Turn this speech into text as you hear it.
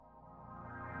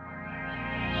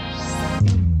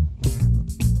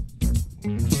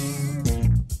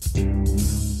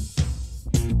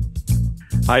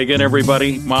Hi again,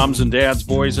 everybody. Moms and dads,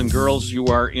 boys and girls, you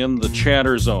are in the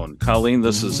chatter zone. Colleen,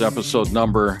 this is episode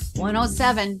number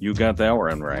 107. You got that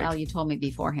one right. Well, you told me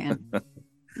beforehand.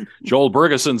 Joel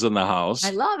Bergeson's in the house.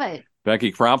 I love it.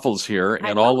 Becky Krapfl's here.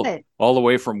 And all the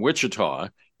way from Wichita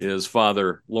is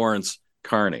Father Lawrence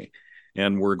Carney.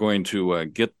 And we're going to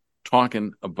get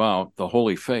talking about the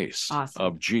holy face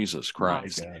of Jesus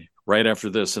Christ. Awesome. Right after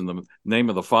this, in the name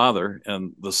of the Father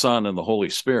and the Son and the Holy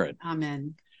Spirit.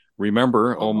 Amen.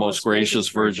 Remember, O most gracious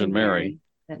Virgin Mary,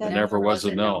 that never was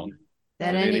it known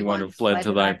that anyone who fled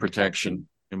to thy protection,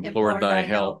 implored thy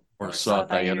help, or sought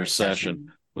thy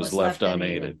intercession was left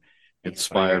unaided.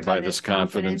 Inspired by this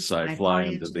confidence, I fly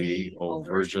unto thee, O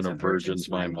Virgin of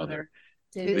Virgins, my mother.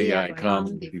 To thee I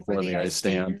come, before thee I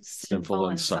stand, sinful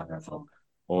and sorrowful.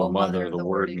 O Mother of the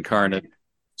Word incarnate,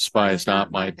 despise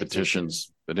not my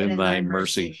petitions, but in thy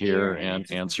mercy hear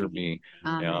and answer me.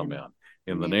 Amen.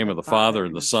 In the name of the Father,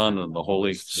 and the Son, and the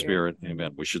Holy Spirit.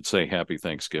 Amen. We should say happy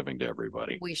Thanksgiving to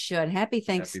everybody. We should. Happy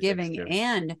Thanksgiving.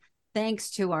 And thanks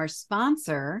to our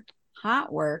sponsor,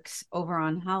 Hotworks, over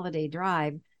on Holiday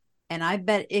Drive. And I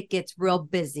bet it gets real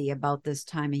busy about this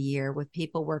time of year with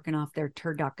people working off their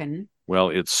turducken. Well,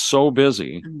 it's so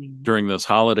busy during this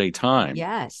holiday time.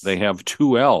 Yes. They have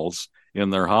 2 L's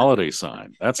in their holiday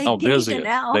sign. That's how busy it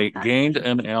is. They gained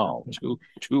an L,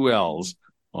 two L's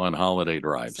on Holiday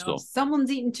Drive. So someone's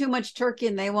eating too much turkey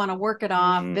and they want to work it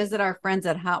off. Visit our friends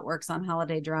at Hotworks on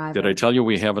Holiday Drive. Did I tell you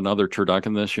we have another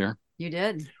turducken this year? You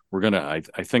did. We're gonna.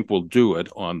 I think we'll do it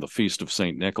on the Feast of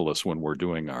St. Nicholas when we're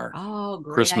doing our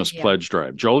Christmas pledge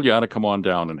drive. Joel, you ought to come on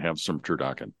down and have some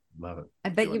turducken. Love it. I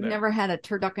bet you've never had a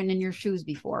turducken in your shoes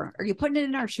before. Are you putting it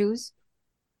in our shoes?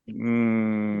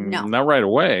 No, not right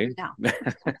away. No,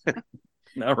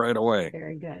 not right away.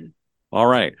 Very good. All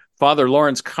right. Father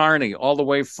Lawrence Carney, all the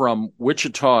way from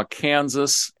Wichita,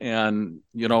 Kansas. And,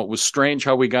 you know, it was strange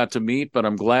how we got to meet, but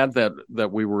I'm glad that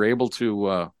we were able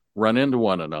to run into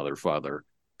one another, Father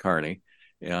Carney.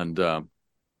 And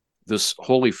this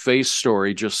Holy Face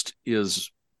story just is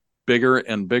bigger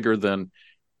and bigger than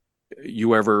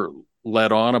you ever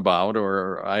let on about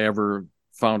or I ever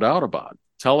found out about.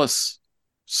 Tell us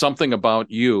something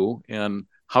about you and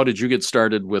how did you get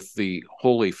started with the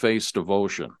Holy Face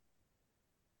devotion?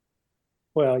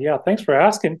 Well, yeah, thanks for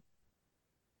asking.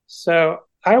 So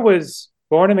I was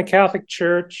born in the Catholic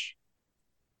Church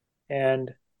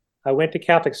and I went to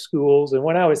Catholic schools. And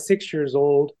when I was 6 years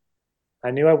old,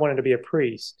 I knew I wanted to be a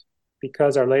priest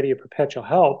because Our Lady of Perpetual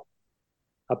Help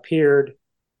appeared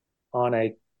on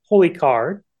a holy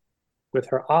card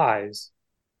with her eyes.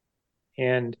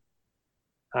 And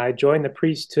I joined the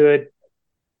priesthood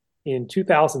in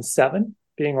 2007,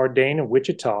 being ordained in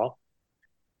Wichita.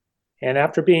 And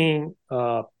after being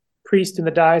a priest in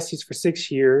the diocese for 6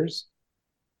 years,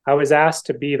 I was asked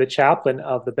to be the chaplain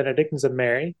of the Benedictines of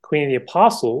Mary, Queen of the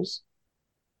Apostles.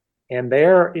 And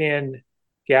they're in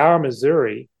Gower,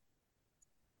 Missouri.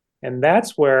 And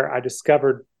that's where I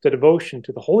discovered the devotion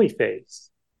to the Holy Face.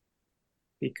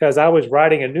 Because I was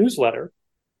writing a newsletter.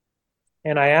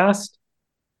 And I asked,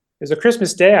 it was a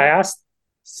Christmas day, I asked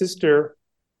Sister,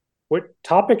 what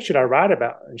topic should I write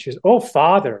about? And she says, oh,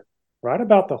 Father, write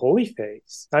about the Holy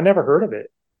Face. I never heard of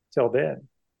it till then.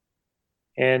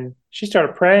 And she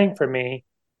started praying for me,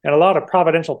 and a lot of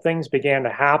providential things began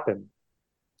to happen.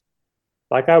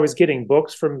 Like I was getting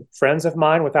books from friends of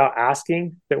mine without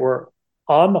asking that were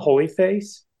on the Holy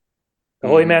Face, the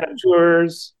Holy Man of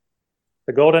Tours,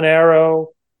 the Golden Arrow,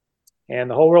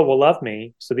 and The Whole World Will Love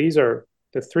Me. So these are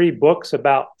the 3 books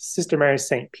about Sister Mary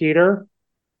St. Peter,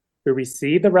 who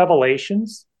received the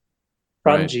revelations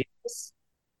from Jesus.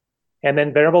 And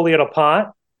then Venerable Leo Pont,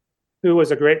 who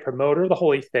was a great promoter of the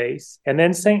Holy Face. And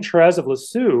then St. Therese of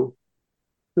Lisieux,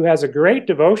 who has a great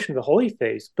devotion to the Holy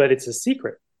Face, but it's a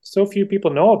secret. So few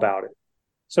people know about it.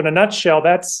 So in a nutshell,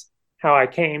 that's how I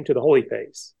came to the Holy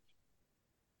Face.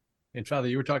 And Father,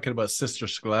 you were talking about Sister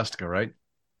Scholastica, right?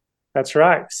 That's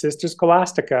right, Sister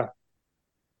Scholastica.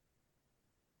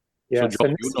 Yes. So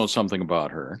Joel, you know something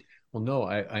about her. Well, no,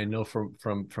 I know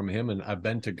from him, and I've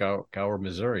been to Gower,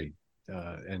 Missouri.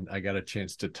 And I got a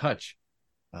chance to touch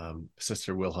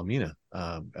Sister Wilhelmina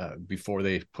before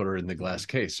they put her in the glass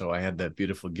case. So I had that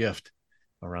beautiful gift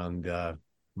around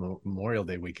Memorial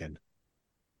Day weekend.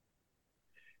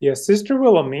 Yeah, Sister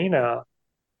Wilhelmina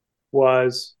I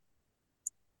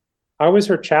was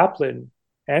her chaplain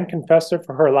and confessor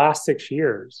for her last 6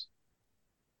 years.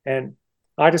 And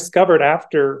I discovered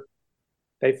after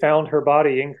they found her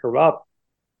body incorrupt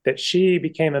that she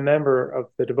became a member of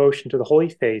the devotion to the Holy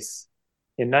Face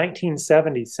in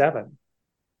 1977.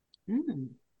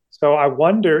 So I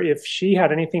wonder if she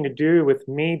had anything to do with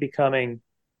me becoming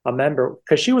a member,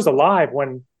 because she was alive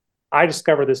when I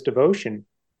discovered this devotion.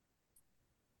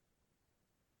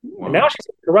 Wow. And now she's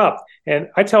corrupt. And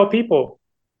I tell people,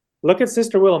 look at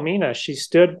Sister Wilhelmina. She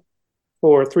stood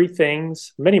for three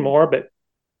things, many more, but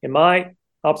in my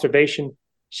observation,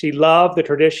 she loved the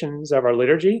traditions of our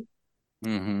liturgy.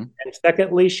 Mm-hmm. And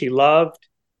secondly, she loved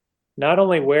not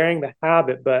only wearing the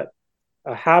habit, but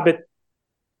a habit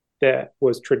that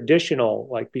was traditional,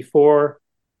 like before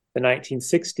the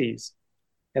 1960s.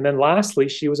 And then lastly,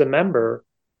 she was a member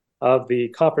of the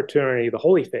Confraternity, the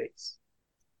Holy Face.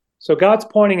 So God's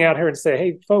pointing out her and say,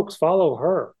 hey, folks, follow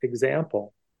her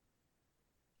example.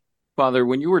 Father,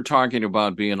 when you were talking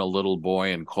about being a little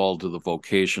boy and called to the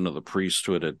vocation of the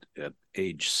priesthood at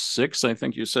age 6, I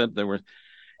think you said there were.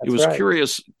 That's it was right.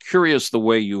 curious the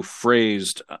way you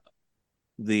phrased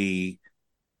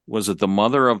was it the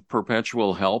mother of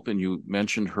perpetual help, and you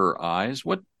mentioned her eyes.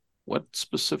 What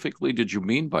specifically did you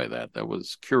mean by that? That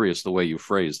was curious the way you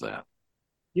phrased that.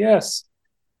 Yes.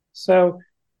 So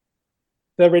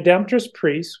the Redemptorist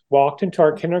priest walked into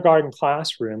our kindergarten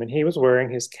classroom, and he was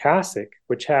wearing his cassock,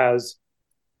 which has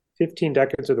 15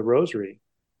 decades of the rosary.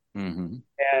 Mm-hmm.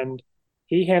 And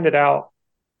he handed out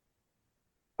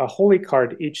a holy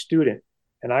card to each student,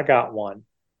 and I got one.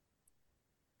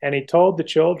 And he told the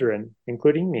children,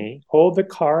 including me, hold the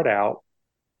card out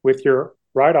with your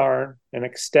right arm and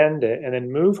extend it, and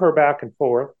then move her back and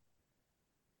forth.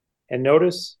 And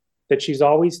notice that she's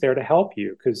always there to help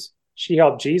you, because she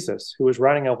helped Jesus, who was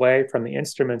running away from the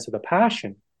instruments of the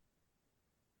passion.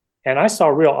 And I saw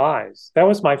real eyes. That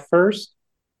was my first,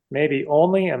 maybe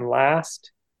only and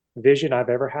last vision I've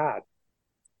ever had.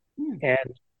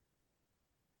 And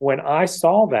when I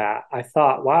saw that, I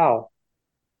thought, wow,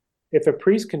 if a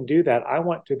priest can do that, I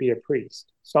want to be a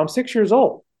priest. So I'm 6 years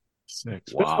old.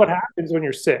 6. Wow. That's what happens when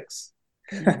you're 6.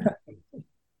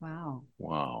 Wow.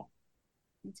 Wow.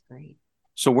 That's great.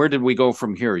 So where did we go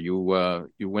from here? You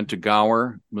went to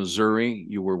Gower, Missouri.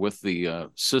 You were with the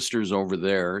sisters over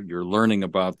there. You're learning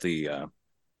about the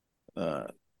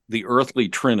earthly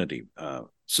Trinity,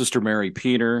 Sister Mary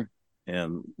Peter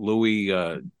and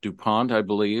Louis Dupont, I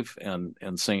believe, and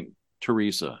Saint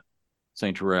Therese.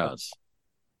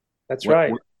 That's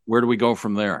right. Where do we go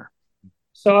from there?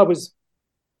 So I was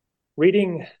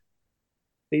reading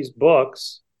these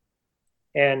books,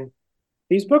 and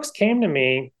these books came to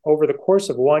me over the course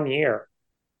of 1 year.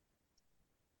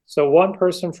 So one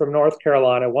person from North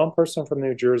Carolina, one person from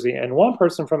New Jersey, and one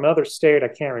person from another state, I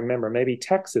can't remember, maybe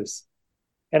Texas.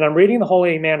 And I'm reading The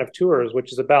Holy Man of Tours,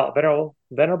 which is about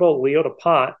Venerable Leo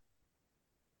Dupont,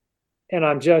 and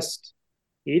I'm just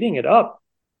eating it up.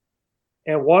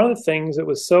 And one of the things that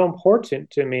was so important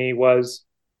to me was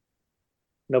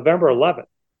November 11th,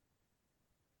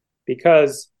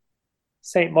 because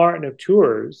St. Martin of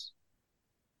Tours,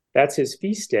 that's his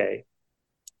feast day.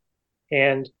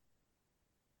 And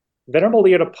Venerable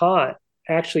Leo Dupont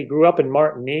actually grew up in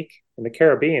Martinique in the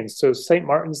Caribbean. So St.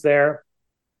 Martin's there.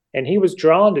 And he was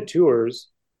drawn to Tours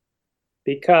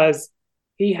because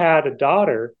he had a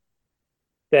daughter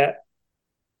that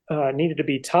needed to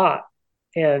be taught.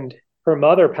 And her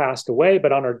mother passed away,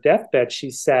 but on her deathbed,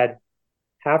 she said,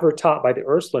 have her taught by the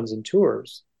Ursulines in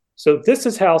Tours. So this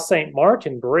is how St.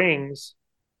 Martin brings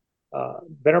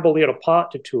Venerable Leo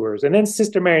Dupont to Tours. And then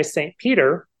Sister Mary St.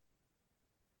 Peter,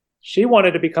 she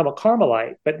wanted to become a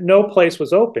Carmelite, but no place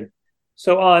was open.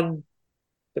 So on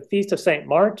the Feast of St.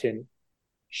 Martin,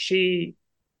 she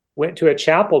went to a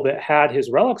chapel that had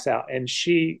his relics out, and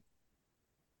she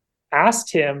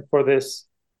asked him for this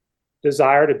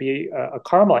desire to be a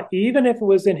Carmelite, even if it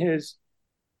was in his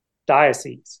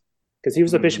diocese, because he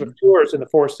was the Bishop of Tours in the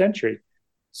 4th century.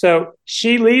 So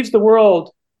she leaves the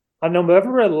world on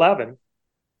November 11th,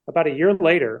 about a year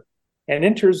later, and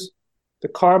enters the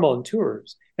Carmel in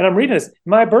Tours. And I'm reading this.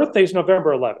 My birthday is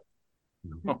November 11th.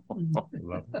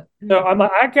 So I'm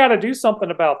like, I got to do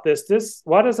something about this.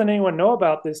 Why doesn't anyone know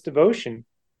about this devotion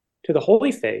to the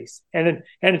Holy Face? And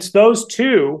it's those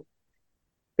two.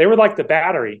 They were like the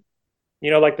battery,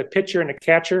 like the pitcher and the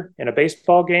catcher in a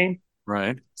baseball game.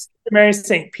 Right. Mary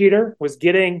St. Peter was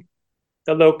getting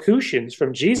the locutions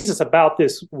from Jesus about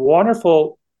this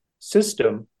wonderful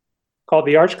system called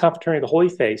the Archconfraternity of the Holy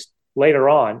Face later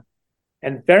on.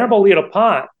 And Venerable Leo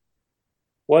Dupont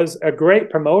was a great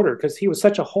promoter because he was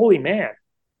such a holy man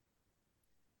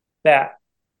that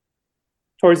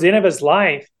towards the end of his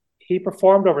life, he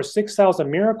performed over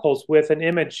 6,000 miracles with an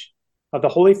image of the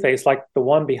Holy Face like the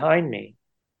one behind me.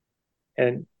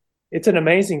 And it's an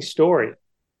amazing story.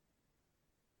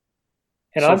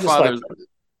 And so I'm just Father,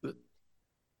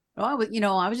 Well,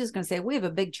 I was just going to say, we have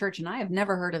a big church and I have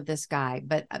never heard of this guy,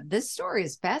 but this story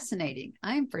is fascinating.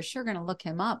 I'm for sure going to look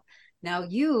him up. Now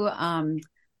you,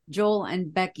 Joel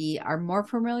and Becky, are more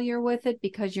familiar with it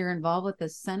because you're involved with the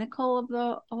Cenacle of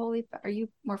the Holy. Are you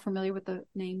more familiar with the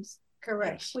names?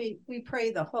 Correct. We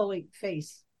pray the Holy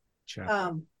Face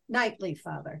nightly,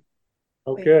 Father.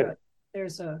 Oh, good.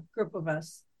 There's a group of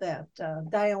us that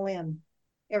dial in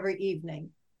every evening,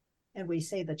 and we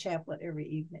say the chaplet every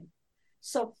evening.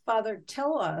 So, Father,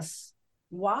 tell us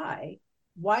why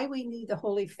we need the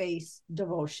Holy Face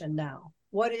devotion now.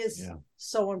 What is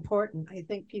so important? I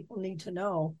think people need to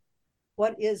know,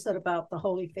 what is it about the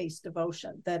Holy Face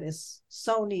devotion that is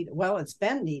so needed? Well, it's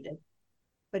been needed,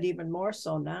 but even more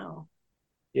so now.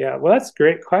 Yeah, well, that's a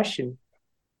great question,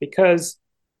 because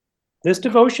this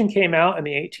devotion came out in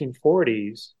the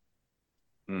 1840s,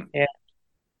 and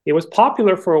it was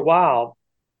popular for a while,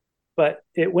 but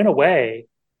it went away.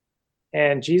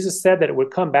 And Jesus said that it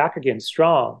would come back again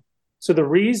strong. So the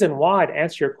reason why, to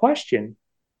answer your question,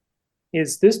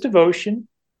 is this devotion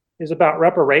is about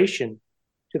reparation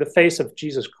to the face of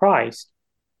Jesus Christ.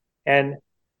 And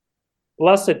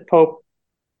Blessed Pope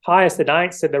Pius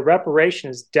IX said that reparation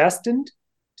is destined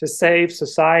to save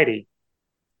society.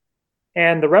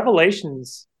 And the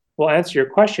revelations will answer your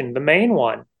question. The main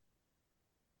one,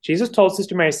 Jesus told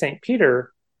Sister Mary St.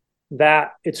 Peter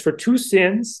that it's for two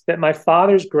sins that my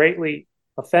Father's greatly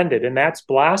offended, and that's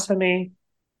blasphemy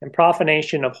and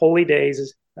profanation of holy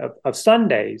days, of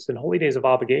Sundays and holy days of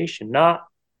obligation, not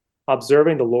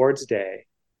observing the Lord's Day.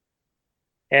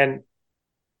 And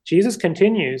Jesus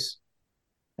continues,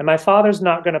 and my Father's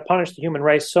not going to punish the human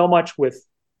race so much with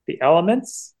the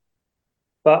elements,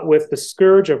 but with the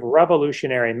scourge of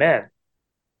revolutionary men.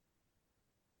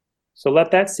 So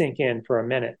let that sink in for a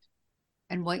minute.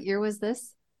 And what year was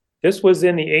this? This was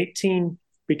in between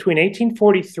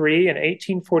 1843 and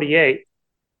 1848,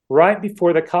 right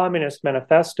before the Communist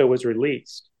Manifesto was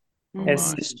released. Mm-hmm. And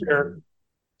Sister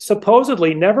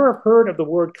supposedly never heard of the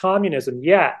word communism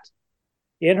yet.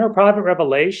 In her private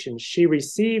revelation, she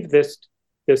received this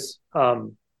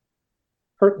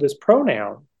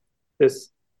pronoun,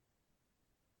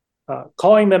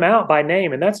 calling them out by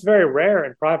name. And that's very rare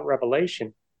in private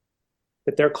revelation,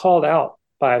 that they're called out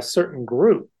by a certain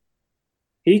group.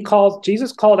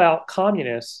 Jesus called out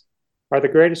communists are the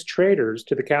greatest traitors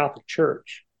to the Catholic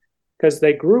Church, because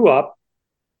they grew up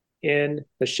in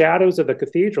the shadows of the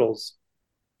cathedrals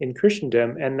in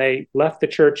Christendom, and they left the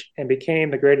church and became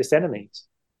the greatest enemies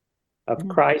of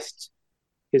Christ,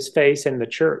 his face, and the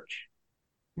church.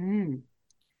 When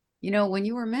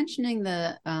you were mentioning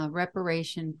the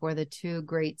reparation for the two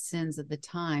great sins of the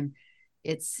time,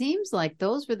 it seems like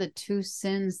those were the two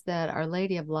sins that Our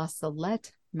Lady of La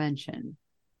Salette mentioned: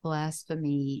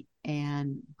 blasphemy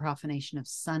and profanation of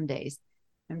Sundays.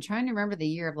 I'm trying to remember the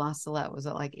year of La Salette. Was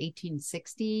it like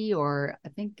 1860, or I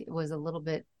think it was a little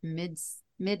bit mid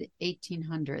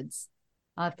 1800s?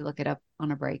 I'll have to look it up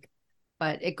on a break.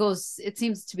 But it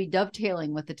seems to be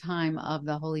dovetailing with the time of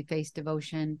the Holy Face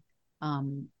devotion,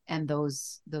 and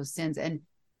those sins. And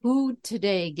who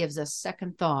today gives a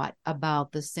second thought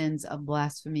about the sins of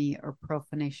blasphemy or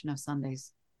profanation of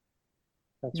Sundays?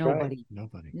 That's Nobody. Right.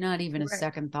 Nobody. Not even a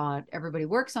second thought. Everybody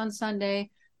works on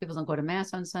Sunday. People don't go to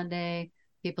Mass on Sunday.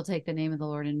 People take the name of the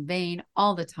Lord in vain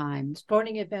all the time.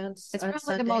 Sporting events. It's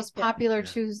probably the most popular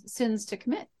two sins to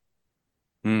commit.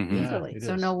 Mm-hmm. Easily.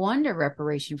 So no wonder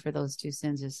reparation for those two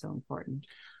sins is so important.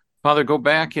 Father, go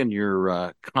back in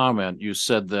your comment. You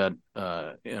said that,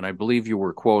 and I believe you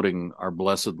were quoting our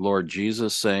blessed Lord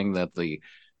Jesus, saying that the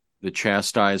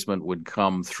chastisement would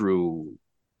come through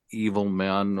evil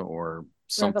men or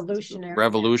some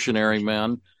revolutionary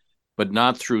men, but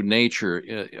not through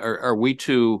nature. Are we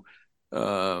to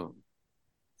come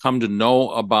to know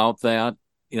about that,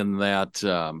 in that,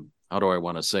 how do I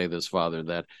want to say this, Father,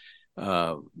 that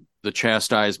the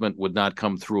chastisement would not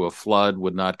come through a flood,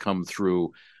 would not come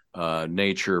through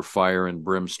nature, fire and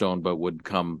brimstone, but would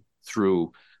come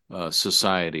through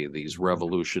society, these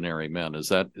revolutionary men. Is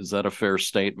that a fair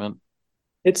statement?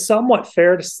 It's somewhat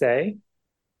fair to say.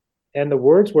 And the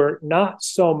words were not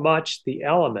so much the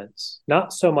elements,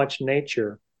 not so much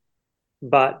nature,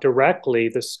 but directly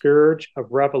the scourge of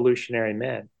revolutionary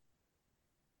men.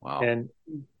 Wow. And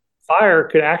fire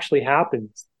could actually happen.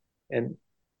 And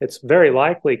it's very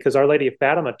likely, because Our Lady of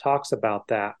Fatima talks about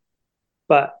that.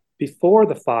 But before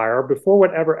the fire, before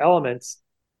whatever elements,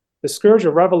 the scourge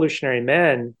of revolutionary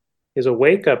men is a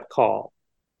wake-up call.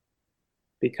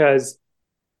 Because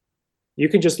you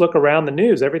can just look around the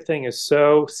news. Everything is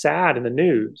so sad in the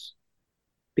news,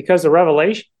 because the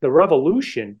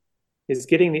revolution is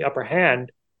getting the upper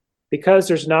hand because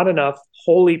there's not enough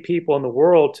holy people in the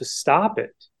world to stop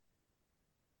it.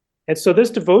 And so this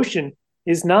devotion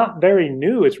is not very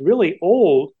new. It's really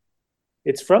old.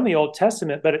 It's from the Old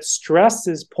Testament, but it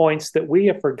stresses points that we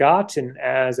have forgotten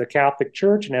as a Catholic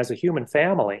Church and as a human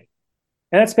family.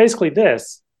 And that's basically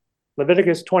this: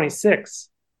 Leviticus 26.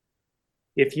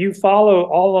 If you follow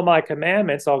all of my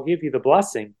commandments, I'll give you the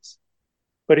blessings.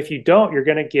 But if you don't, you're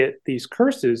going to get these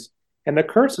curses. And the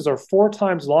curses are 4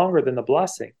 times longer than the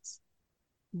blessings.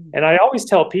 And I always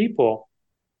tell people,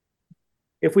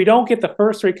 if we don't get the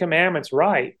first 3 commandments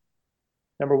right,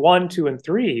 number 1, 2, and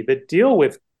 3, that deal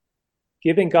with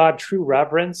giving God true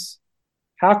reverence,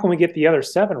 how can we get the other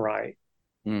 7 right?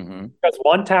 Mm-hmm. Because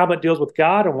one tablet deals with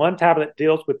God and one tablet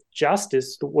deals with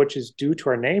justice, which is due to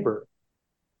our neighbor.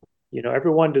 You know,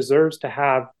 everyone deserves to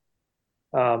have,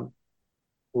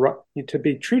 to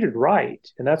be treated right.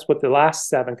 And that's what the last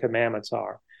 7 commandments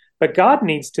are. But God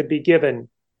needs to be given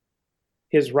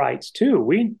his rights too.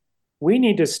 We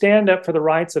need to stand up for the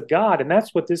rights of God. And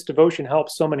that's what this devotion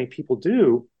helps so many people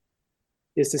do,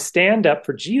 is to stand up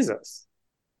for Jesus.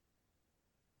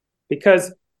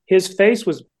 Because his face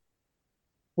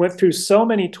went through so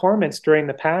many torments during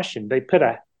the Passion. They put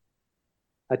a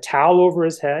towel over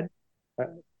his head,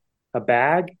 a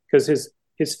bag, because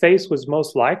his face was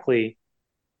most likely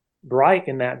bright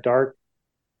in that dark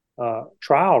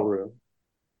trial room.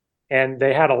 And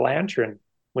they had a lantern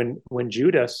when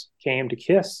Judas came to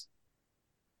kiss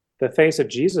the face of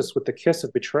Jesus with the kiss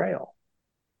of betrayal.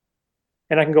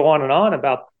 And I can go on and on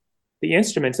about the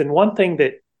instruments. And one thing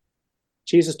that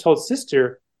Jesus told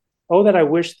Sister, oh, that I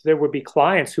wish there would be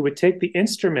clients who would take the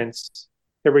instruments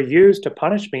that were used to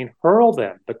punish me and hurl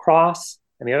them, the cross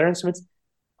and the other instruments,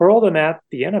 hurl them at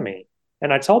the enemy.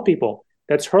 And I tell people,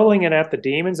 that's hurling it at the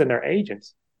demons and their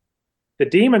agents. The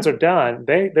demons are done.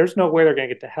 There's no way they're going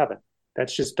to get to heaven.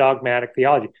 That's just dogmatic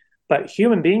theology. But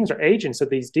human beings are agents of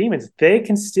these demons. They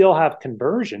can still have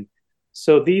conversion.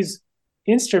 So these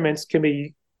instruments can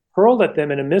be hurled at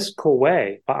them in a mystical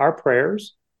way by our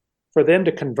prayers for them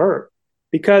to convert.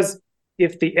 Because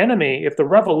if the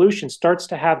revolution starts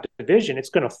to have division, it's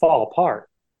going to fall apart.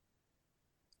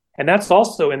 And that's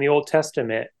also in the Old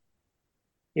Testament,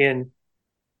 in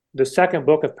the 2nd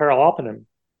book of Paralelophanim,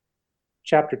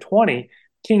 chapter 20.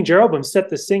 King Jeroboam set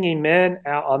the singing men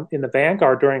out in the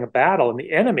vanguard during a battle, and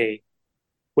the enemy,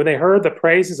 when they heard the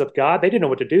praises of God, they didn't know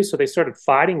what to do, so they started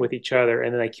fighting with each other,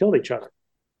 and then they killed each other.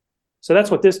 So that's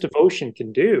what this devotion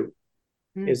can do,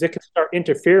 is it can start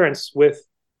interference with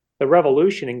the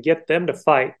revolution and get them to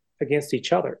fight against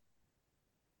each other.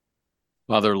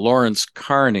 Father Lawrence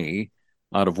Carney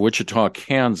out of Wichita,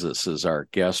 Kansas is our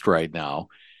guest right now.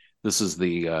 This is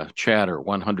the Chatter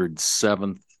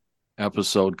 107th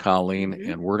episode, Colleen,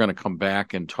 and we're going to come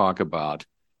back and talk about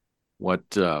what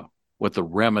the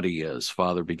remedy is.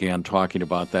 Father began talking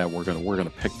about that. We're going to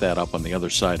pick that up on the other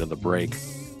side of the break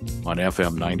on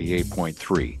FM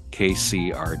 98.3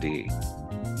 KCRD.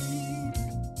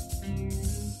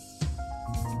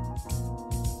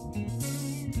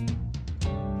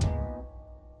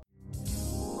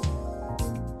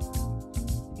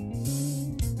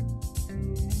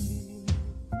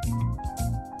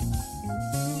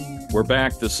 We're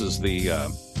back. This is the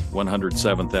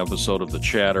 107th episode of the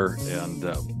Chatter, and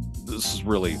this is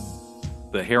really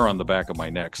the hair on the back of my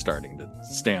neck starting to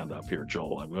stand up here,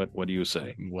 Joel. What do you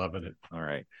say? I'm loving it. All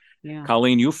right. Yeah.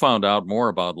 Colleen, you found out more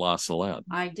about La Salette.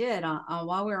 I did.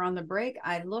 While we were on the break,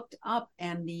 I looked up,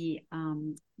 and the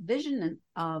vision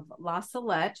of La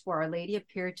Salette, where Our Lady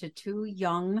appeared to 2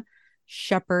 young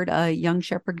shepherd, a young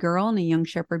shepherd girl and a young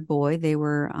shepherd boy. They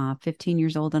were 15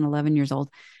 years old and 11 years old.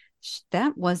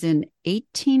 That was in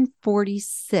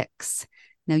 1846.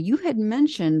 Now, you had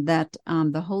mentioned that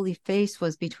the Holy Face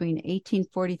was between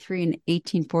 1843 and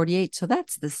 1848. So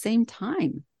that's the same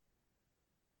time.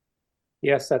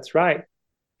 Yes, that's right.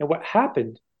 And what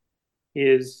happened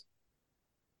is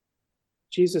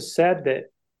Jesus said that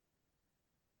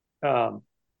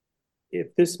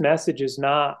if this message is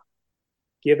not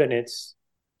given its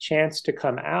chance to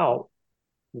come out,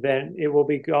 then it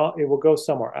will go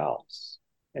somewhere else.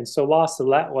 And so La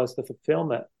Salette was the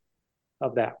fulfillment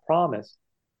of that promise.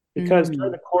 Because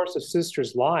during the course of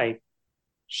Sister's life,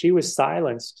 she was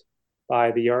silenced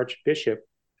by the Archbishop,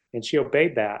 and she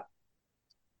obeyed that.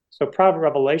 So private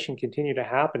revelation continued to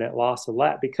happen at La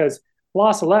Salette, because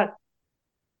La Salette,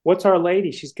 what's Our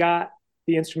Lady? She's got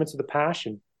the instruments of the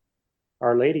Passion,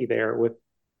 Our Lady there.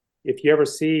 If you ever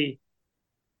see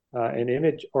an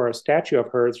image or a statue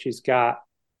of her, she's got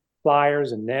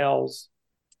pliers and nails,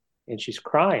 and she's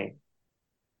crying.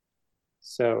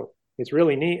 So it's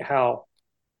really neat how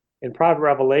in private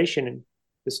revelation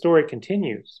the story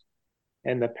continues.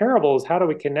 And the parables, how do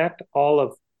we connect all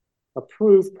of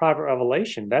approved private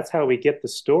revelation? That's how we get the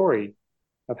story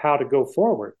of how to go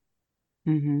forward.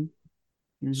 Mm-hmm.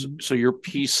 Mm-hmm. So you're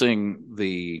piecing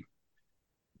the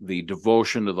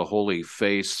devotion to the Holy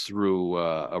Face through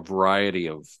a variety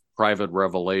of private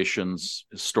revelations,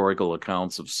 historical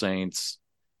accounts of saints,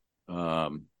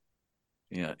 and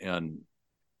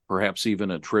perhaps even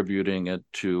attributing it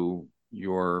to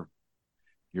your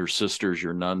sisters,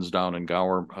 your nuns down in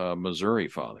Gower, Missouri,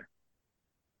 Father.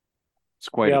 It's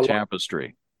quite a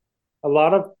tapestry. A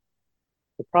lot of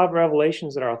the private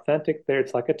revelations that are authentic there,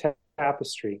 it's like a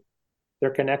tapestry.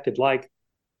 They're connected. Like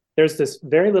there's this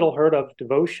very little heard of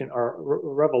devotion or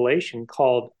revelation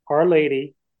called Our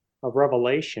Lady of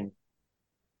Revelation.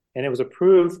 And it was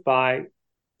approved by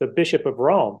the Bishop of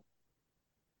Rome.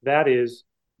 That is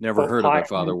Never heard of it,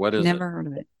 Father. What is it? Never heard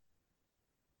of it.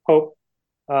 Pope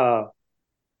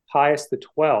Pius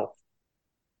XII.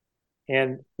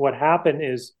 And what happened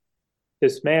is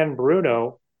this man,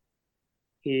 Bruno,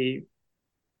 he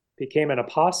became an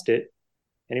apostate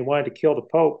and he wanted to kill the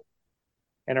Pope.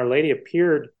 And Our Lady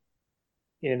appeared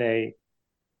in a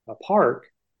park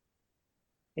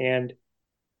and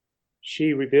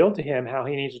she revealed to him how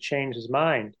he needs to change his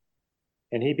mind.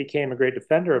 And he became a great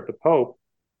defender of the Pope.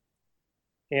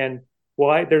 And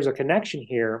why there's a connection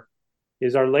here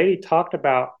is Our Lady talked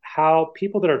about how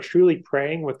people that are truly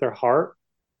praying with their heart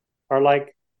are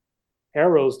like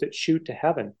arrows that shoot to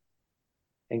heaven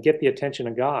and get the attention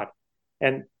of God.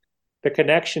 And the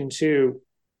connection to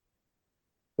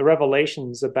the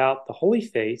revelations about the Holy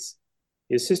Face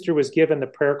is Sister was given the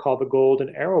prayer called the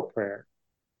Golden Arrow Prayer.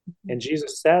 And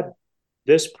Jesus said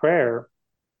this prayer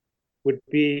would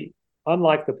be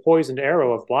unlike the poisoned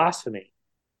arrow of blasphemy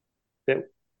that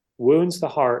wounds the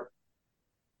heart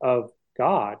of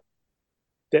God,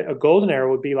 that a golden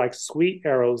arrow would be like sweet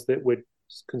arrows that would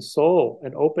console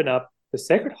and open up the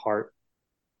Sacred Heart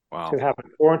to have a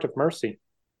torrent of mercy.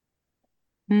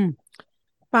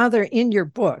 Father, in your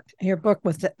book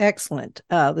was excellent,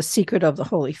 The Secret of the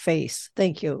Holy Face.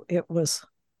 Thank you. It was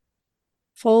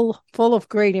full of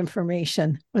great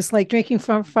information. It was like drinking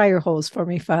from a fire hose for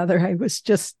me, Father. I was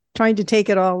just trying to take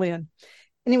it all in.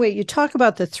 Anyway, you talk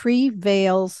about the three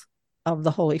veils of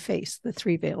the Holy Face, the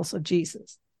three veils of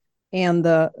Jesus. And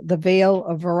the veil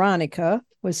of Veronica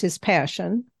was his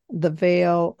passion, the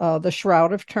veil, the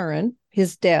shroud of Turin,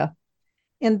 his death.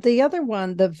 And the other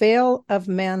one, the veil of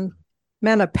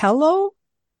Manipello,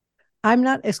 I'm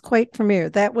not as quite familiar.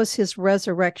 That was his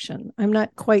resurrection. I'm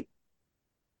not quite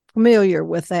familiar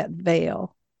with that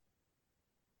veil.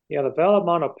 Yeah, the veil of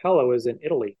Manipello is in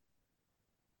Italy.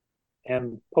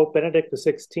 And Pope Benedict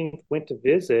XVI went to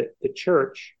visit the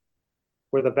church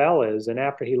where the veil is. And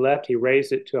after he left, he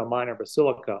raised it to a minor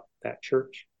basilica, that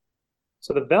church.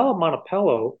 So the veil of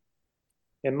Manipello,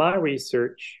 in my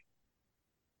research,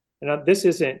 and this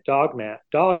isn't dogma,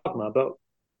 but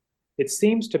it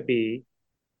seems to be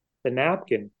the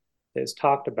napkin that is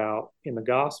talked about in the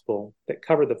gospel that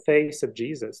covered the face of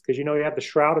Jesus. Because, you have the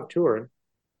shroud of Turin,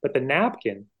 but the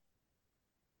napkin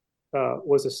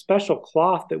was a special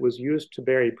cloth that was used to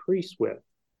bury priests with.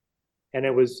 And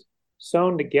it was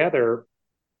sewn together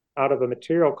out of a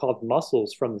material called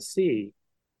mussels from the sea.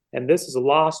 And this is a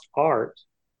lost art.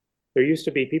 There used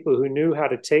to be people who knew how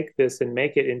to take this and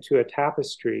make it into a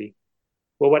tapestry.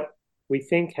 Well, what we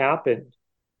think happened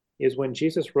is when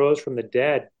Jesus rose from the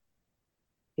dead,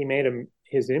 he made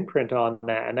his imprint on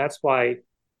that. And that's why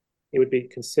it would be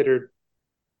considered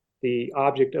the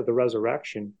object of the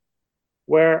resurrection.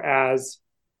 Whereas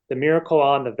the miracle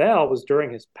on the veil was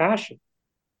during his passion.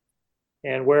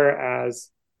 And whereas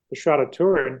the Shroud of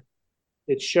Turin,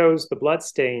 it shows the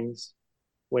bloodstains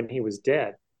when he was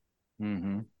dead.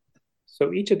 Mm-hmm.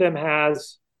 So each of them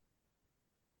has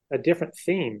a different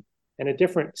theme and a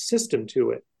different system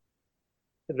to it.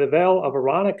 The veil of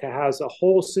Veronica has a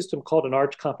whole system called an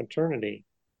Archconfraternity.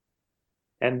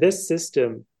 And this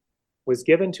system was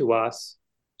given to us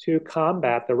to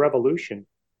combat the revolution.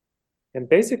 And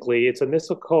basically, it's a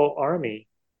mystical army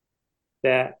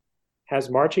that has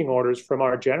marching orders from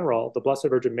our general, the Blessed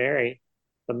Virgin Mary,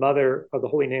 the Mother of the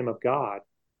Holy Name of God.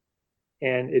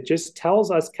 And it just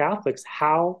tells us Catholics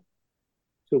how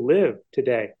to live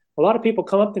today. A lot of people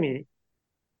come up to me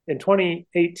in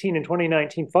 2018 and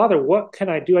 2019, Father, what can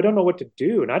I do? I don't know what to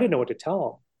do. And I didn't know what to tell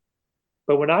them.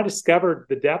 But when I discovered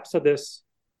the depths of this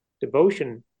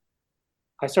devotion,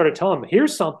 I started telling them,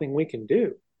 here's something we can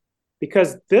do.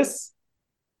 Because this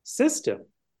system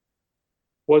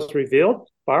was revealed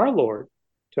by our Lord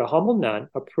to a humble nun,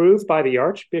 approved by the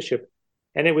Archbishop,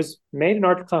 and it was made an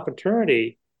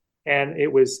Archconfraternity, and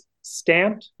it was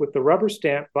stamped with the rubber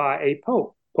stamp by a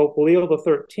Pope. Pope Leo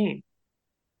XIII.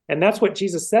 And that's what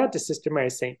Jesus said to Sister Mary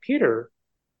St. Peter.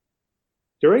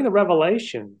 During the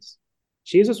revelations,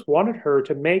 Jesus wanted her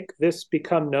to make this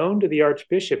become known to the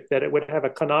Archbishop, that it would have a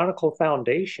canonical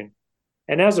foundation.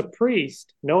 And as a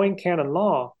priest, knowing canon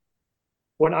law,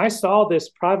 when I saw this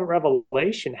private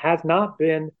revelation had not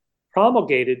been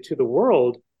promulgated to the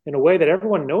world in a way that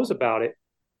everyone knows about it,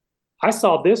 I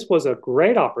saw this was a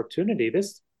great opportunity.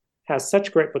 This has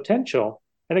such great potential.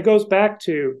 And it goes back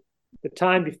to the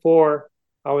time before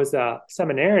I was a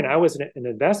seminarian. I was an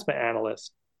investment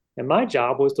analyst. And my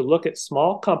job was to look at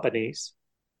small companies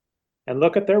and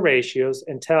look at their ratios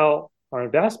and tell our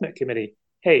investment committee,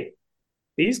 hey,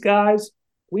 these guys,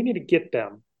 we need to get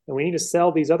them. And we need to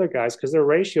sell these other guys because their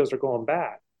ratios are going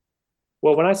bad.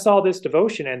 Well, when I saw this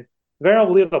devotion and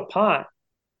Venerable Leo Pont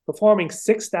performing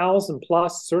 6,000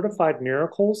 plus certified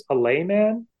miracles, a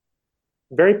layman,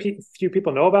 few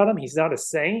people know about him. He's not a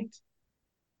saint.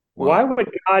 Wow. Why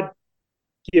would God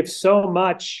give so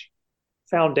much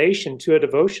foundation to a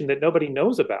devotion that nobody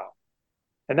knows about?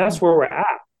 And that's where we're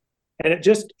at. And it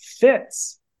just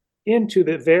fits into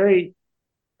the very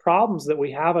problems that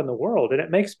we have in the world. And it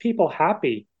makes people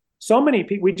happy. So many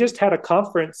people, we just had a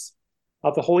conference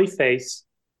of the Holy Face.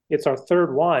 It's our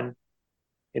third one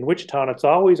in Wichita. And it's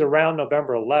always around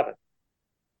November 11th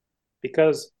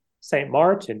because St.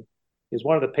 Martin is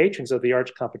one of the patrons of the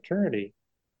Archconfraternity.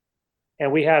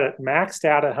 And we had it maxed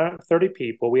out at 130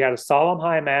 people. We had a solemn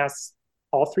high mass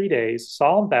all 3 days,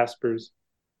 solemn vespers.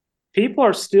 People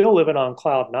are still living on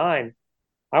cloud nine.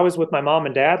 I was with my mom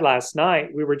and dad last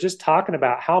night. We were just talking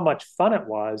about how much fun it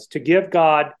was to give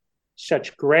God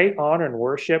such great honor and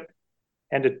worship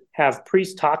and to have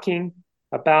priests talking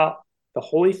about the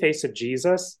holy face of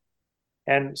Jesus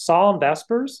and solemn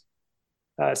vespers.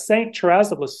 Saint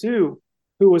Therese of Lisieux,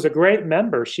 who was a great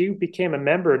member, she became a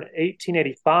member in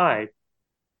 1885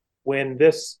 when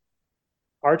this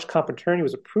Archconfraternity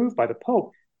was approved by the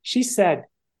Pope. She said,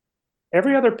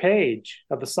 every other page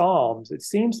of the Psalms, it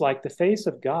seems like the face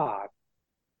of God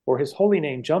or his holy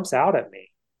name jumps out at me.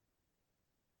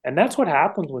 And that's what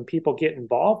happens when people get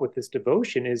involved with this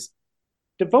devotion is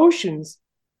devotions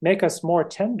make us more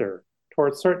tender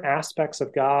towards certain aspects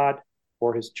of God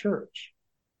or his church.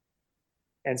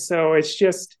 And so it's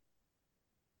just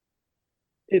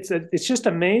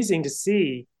amazing to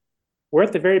see. We're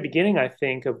at the very beginning, I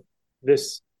think, of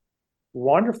this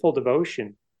wonderful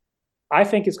devotion. I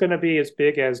think it's going to be as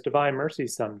big as Divine Mercy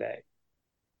someday,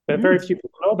 but very few people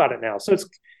know about it now. So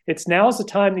it's now's the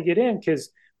time to get in,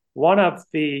 because one of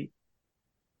the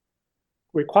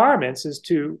requirements is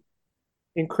to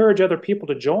encourage other people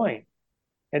to join.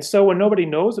 And so when nobody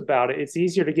knows about it, it's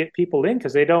easier to get people in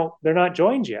because they're not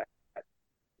joined yet.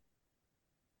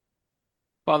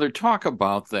 Father, talk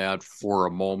about that for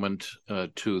a moment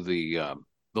to the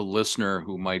listener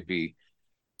who might be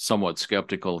somewhat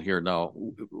skeptical here. Now,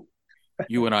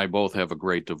 you and I both have a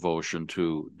great devotion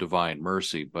to Divine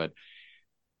Mercy, but,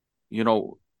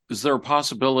 is there a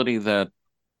possibility that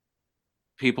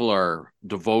people are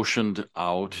devotioned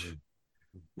out,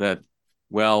 that,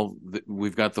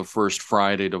 we've got the first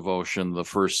Friday devotion, the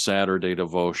first Saturday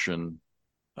devotion,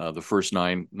 the first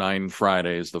nine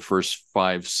Fridays, the first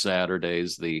 5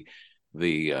 Saturdays, the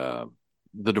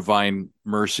Divine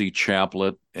Mercy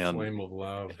Chaplet, and Flame of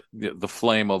Love, the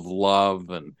Flame of Love,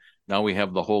 and now we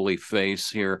have the Holy Face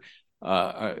here.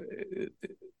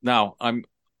 Now I'm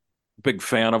a big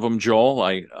fan of them, Joel.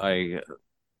 I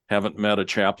haven't met a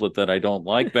chaplet that I don't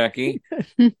like, Becky,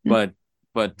 but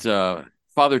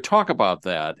Father, talk about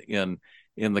that in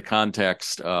the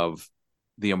context of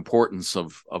the importance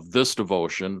of this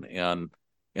devotion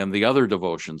and the other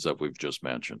devotions that we've just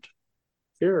mentioned.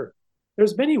 Sure.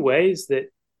 There's many ways that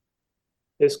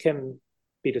this can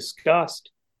be discussed.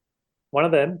 One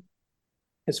of them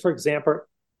is, for example,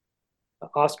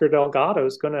 Oscar Delgado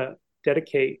is going to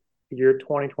dedicate the year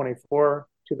 2024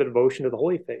 to the devotion to the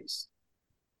Holy Face.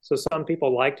 So some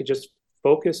people like to just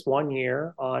focus 1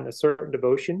 year on a certain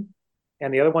devotion,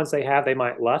 and the other ones they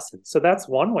might lessen. So that's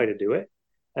one way to do it.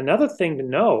 Another thing to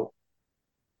know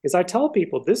is I tell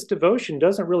people this devotion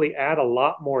doesn't really add a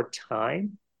lot more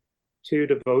time to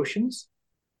devotions.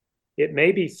 It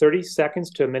may be 30 seconds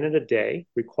to a minute a day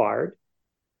required,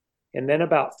 and then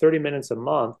about 30 minutes a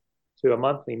month to a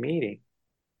monthly meeting.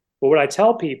 But what I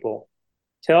tell people,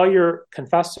 tell your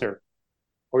confessor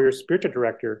or your spiritual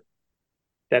director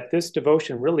that this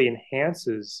devotion really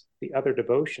enhances the other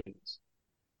devotions,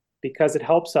 because it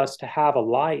helps us to have a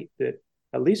light that,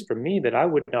 at least for me, that I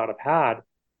would not have had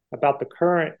about the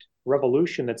current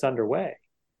revolution that's underway.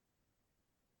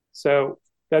 So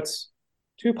that's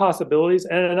 2 possibilities.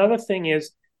 And another thing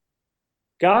is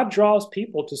God draws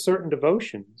people to certain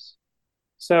devotions.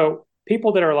 So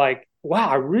people that are like, wow,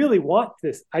 I really want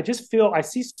this. I just feel I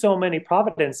see so many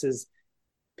providences.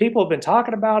 People have been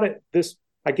talking about it.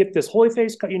 I get this holy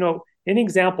face, an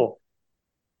example.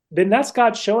 Then that's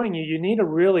God showing you need to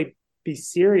really be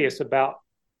serious about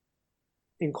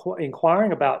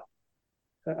inquiring about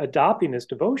adopting this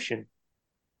devotion.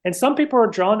 And some people are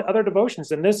drawn to other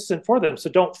devotions, and this isn't for them, so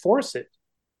don't force it.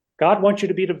 God wants you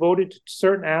to be devoted to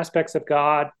certain aspects of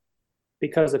God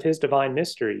because of his divine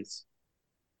mysteries.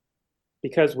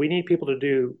 Because we need people to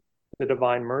do the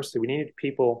divine mercy. We need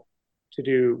people to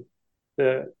do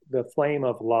the flame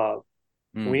of love.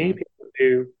 Mm-hmm. We need people to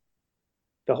do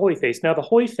the holy face. Now, the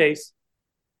holy face,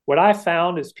 what I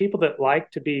found is people that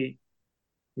like to be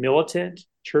militant,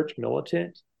 church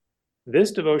militant,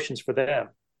 this devotion's for them.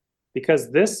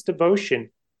 Because this devotion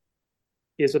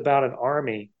is about an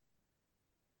army.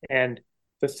 And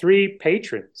the three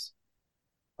patrons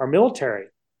are military.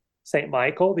 St.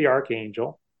 Michael, the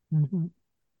archangel, mm-hmm.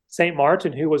 St.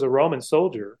 Martin, who was a Roman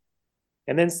soldier,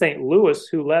 and then St. Louis,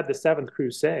 who led the Seventh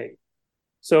Crusade.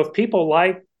 So if people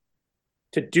like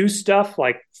to do stuff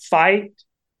like fight,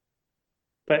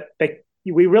 but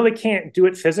we really can't do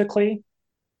it physically,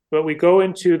 but we go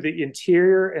into the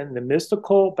interior and the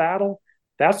mystical battle,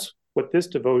 that's what this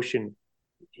devotion,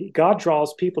 God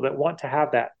draws people that want to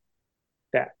have that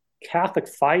Catholic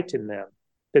fight in them,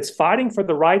 that's fighting for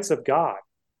the rights of God.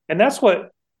 And that's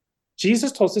what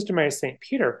Jesus told Sister Mary St.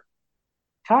 Peter,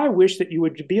 how I wish that you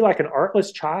would be like an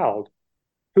artless child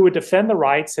who would defend the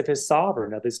rights of his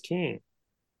sovereign, of his king.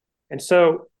 And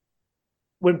so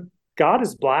when God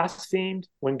is blasphemed,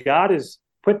 when God is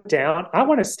put down, I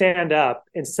want to stand up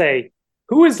and say,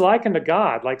 who is like unto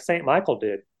God, like St. Michael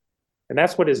did? And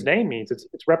that's what his name means.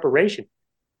 It's reparation.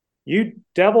 You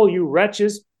devil, you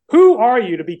wretches, who are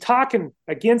you to be talking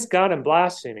against God and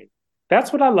blaspheming?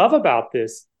 That's what I love about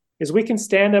this, is we can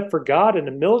stand up for God in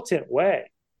a militant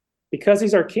way because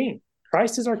he's our king.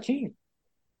 Christ is our king.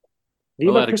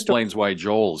 Well, that explains why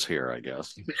Joel's here, I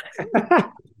guess.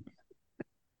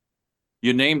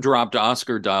 You name-dropped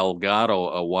Oscar Delgado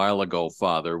a while ago,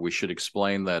 Father. We should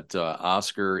explain that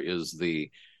Oscar is the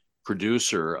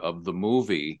producer of the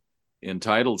movie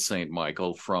entitled St.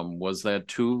 Michael from, was that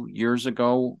 2 years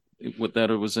ago that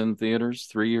it was in theaters?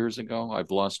 3 years ago?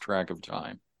 I've lost track of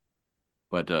time.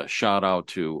 But shout out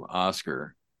to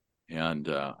Oscar. And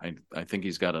I think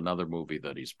he's got another movie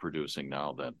that he's producing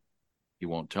now that he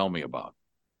won't tell me about.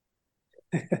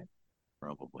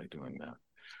 Probably doing that.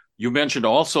 You mentioned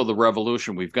also the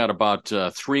revolution. We've got about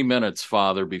 3 minutes,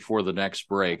 Father, before the next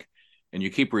break. And you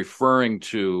keep referring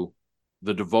to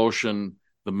the devotion,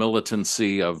 the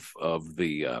militancy of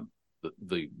the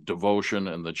devotion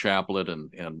and the chaplet,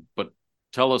 but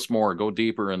tell us more. Go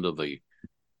deeper into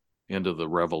the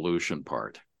revolution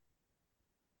part.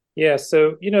 Yeah,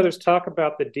 so there's talk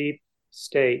about the deep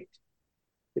state,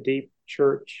 the deep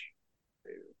church,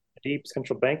 the deep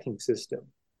central banking system.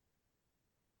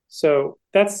 So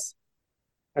that's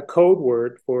a code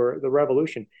word for the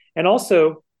revolution. And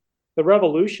also the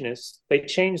revolutionists, they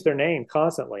change their name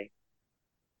constantly.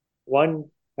 One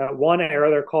era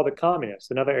they're called the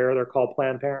communists, another era they're called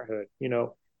Planned Parenthood,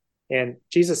 And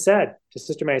Jesus said to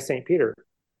Sister Mary St. Peter,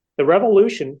 the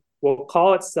revolution will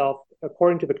call itself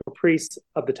according to the caprice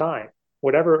of the time,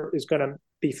 whatever is going to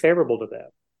be favorable to them.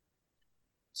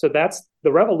 So that's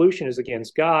the revolution is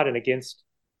against God and against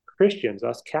Christians,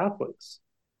 us Catholics.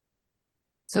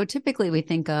 So typically we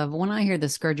think of, when I hear the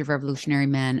scourge of revolutionary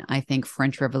men, I think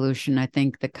French Revolution, I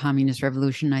think the Communist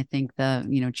Revolution, I think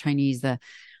the, Chinese,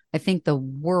 I think the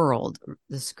world,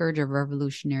 the scourge of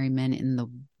revolutionary men in the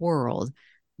world.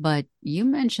 But you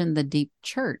mentioned the deep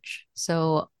church.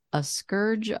 So a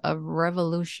scourge of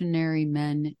revolutionary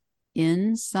men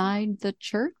inside the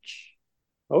church?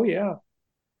 Oh, yeah.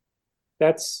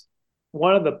 That's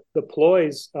one of the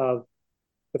ploys of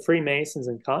the Freemasons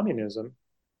and communism,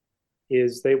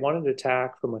 is they wanted to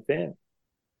attack from within.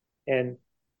 And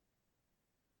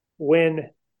when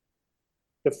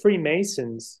the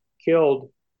Freemasons killed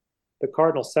the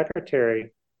Cardinal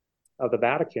Secretary of the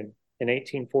Vatican in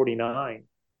 1849,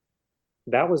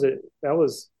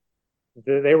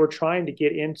 they were trying to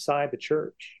get inside the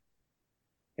church.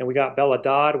 And we got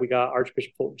Belladad, we got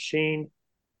Archbishop Fulton Sheen.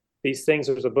 These things,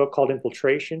 there's a book called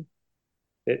Infiltration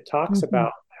that talks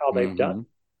about how they've done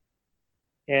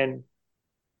it. And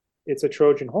it's a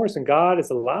Trojan horse, and God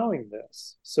is allowing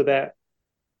this so that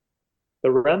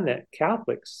the remnant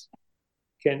Catholics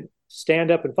can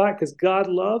stand up and fight, because God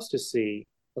loves to see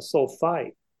a soul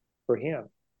fight for him,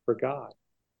 for God.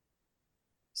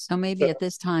 So maybe at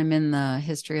this time in the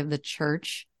history of the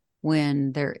church,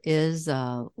 when there is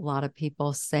a lot of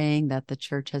people saying that the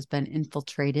church has been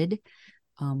infiltrated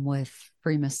with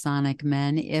Freemasonic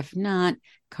men, if not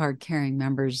card-carrying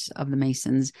members of the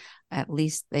Masons, at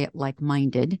least they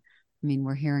like-minded. I mean,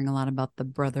 we're hearing a lot about the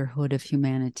brotherhood of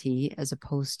humanity as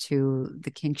opposed to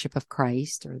the kingship of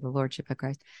Christ or the lordship of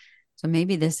Christ. So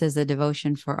maybe this is a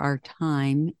devotion for our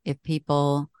time if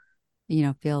people,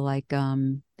 feel like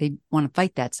they want to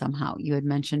fight that somehow. You had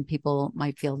mentioned people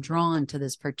might feel drawn to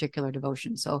this particular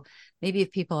devotion. So maybe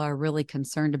if people are really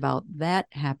concerned about that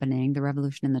happening, the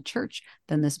revolution in the church,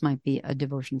 then this might be a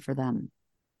devotion for them.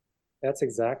 That's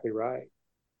exactly right.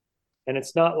 And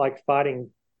it's not like fighting,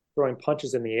 throwing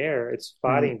punches in the air. It's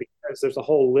fighting because there's a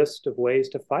whole list of ways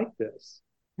to fight this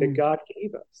that God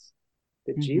gave us,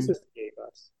 that Jesus gave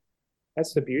us.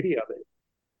 That's the beauty of it.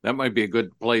 That might be a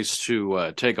good place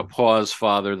to take a pause,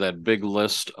 Father, that big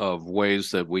list of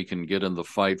ways that we can get in the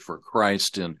fight for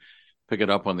Christ, and pick it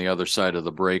up on the other side of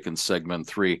the break in segment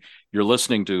 3. You're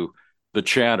listening to The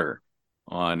Chatter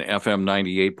on FM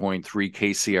 98.3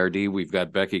 KCRD. We've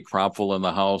got Becky Krapfl in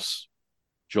the house.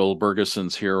 Joel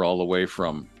Bergeson's here all the way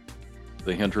from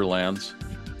the hinterlands,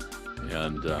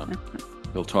 and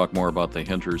he'll talk more about the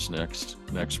hinters next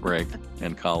break,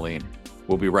 and Colleen.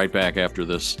 We'll be right back after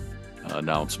this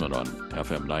announcement on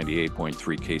FM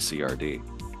 98.3 KCRD.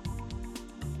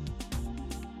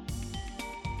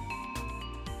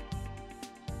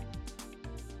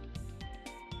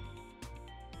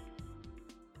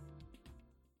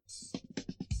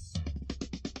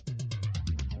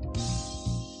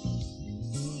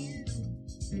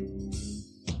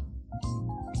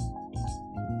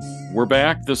 We're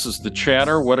back. This is The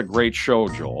Chatter. What a great show,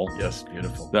 Joel. Yes,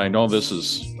 beautiful. I know this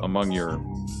is among your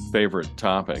favorite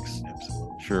topics.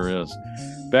 Absolutely. Sure is.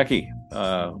 Becky,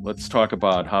 let's talk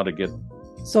about how to get...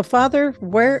 So, Father,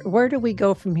 where do we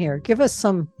go from here? Give us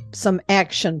some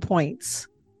action points.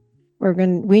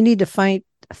 We need to fight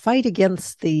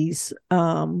against these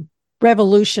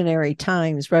revolutionary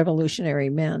times, revolutionary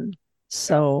men.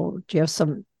 So, do you have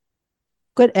some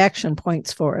good action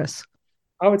points for us?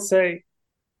 I would say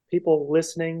people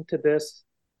listening to this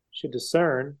should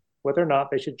discern whether or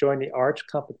not they should join the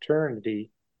Archconfraternity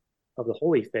of the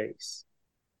Holy Face.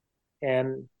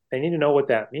 And they need to know what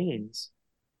that means.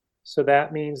 So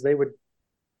that means they would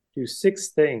do 6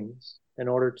 things in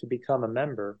order to become a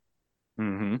member.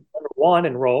 Number 1,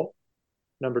 enroll.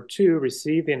 Number 2,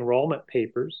 receive the enrollment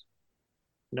papers.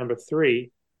 Number 3,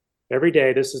 every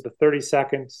day, this is the 30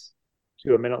 seconds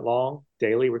to a minute long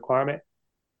daily requirement.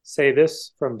 Say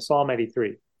this from Psalm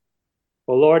 83.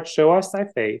 O Lord, show us thy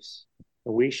face,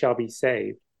 and we shall be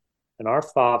saved. And our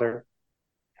Father,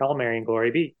 Hail Mary, and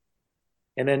glory be.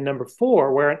 And then number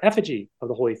 4, wear an effigy of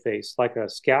the Holy Face, like a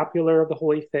scapular of the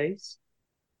Holy Face,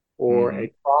 or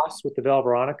a cross with the veil of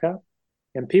Veronica.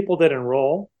 And people that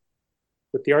enroll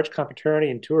with the Archconfraternity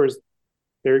and tours,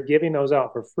 they're giving those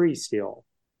out for free still.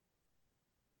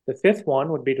 The 5th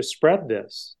one would be to spread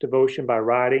this devotion by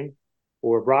writing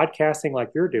or broadcasting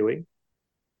like you're doing,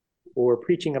 or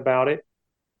preaching about it,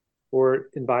 or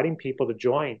inviting people to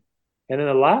join. And then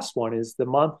the last one is the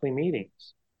monthly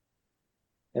meetings.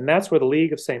 And that's where the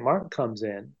League of St. Martin comes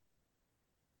in.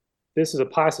 This is a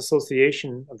pious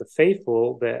association of the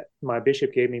faithful that my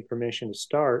bishop gave me permission to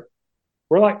start.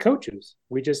 We're like coaches.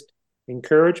 We just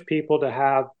encourage people to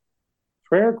have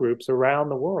prayer groups around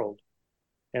the world.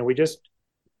 And we just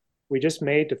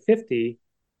made to 50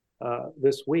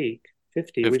 this week.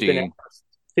 50. We've been at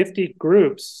 50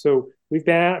 groups. So we've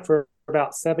been at it for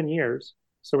about 7 years.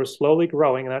 So we're slowly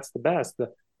growing, and that's the best. The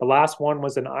last one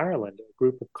was in Ireland, a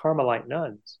group of Carmelite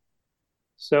nuns.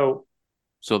 So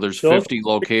there's 50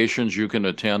 locations you can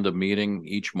attend a meeting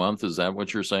each month. Is that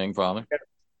what you're saying, Father?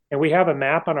 And we have a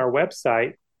map on our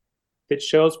website that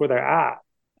shows where they're at.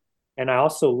 And I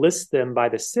also list them by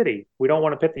the city. We don't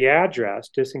want to put the address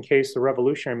just in case the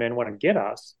revolutionary men want to get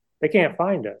us. They can't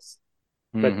find us.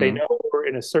 But they know we're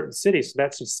in a certain city, so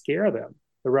that should scare them,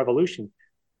 the revolution.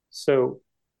 So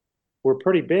we're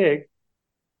pretty big,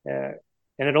 and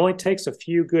it only takes a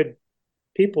few good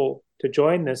people to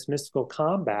join this mystical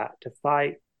combat to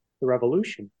fight the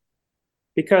revolution.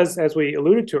 Because as we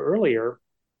alluded to earlier,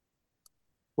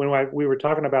 when we were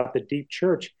talking about the deep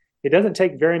church, it doesn't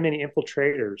take very many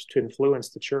infiltrators to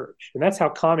influence the church. And that's how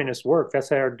communists work. That's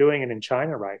how they're doing it in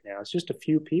China right now. It's just a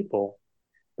few people,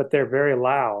 but they're very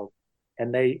loud,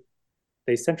 and they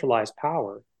centralize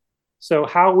power. So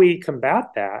how we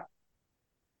combat that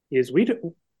is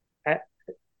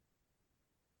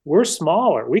we're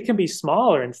smaller. We can be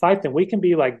smaller and fight them. We can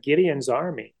be like Gideon's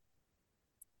army.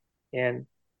 And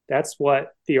that's what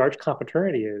the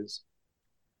Archconfraternity is.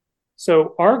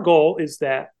 So our goal is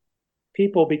that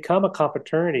people become a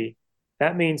confraternity,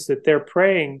 that means that they're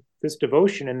praying this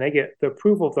devotion and they get the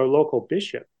approval of their local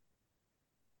bishop.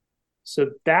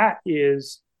 So that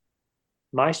is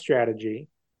my strategy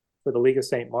for the League of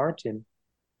St. Martin,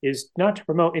 is not to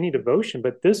promote any devotion,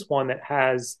 but this one that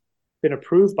has been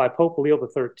approved by Pope Leo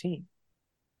XIII.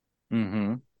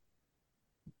 Mm-hmm.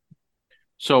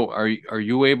 So are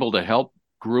you able to help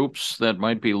groups that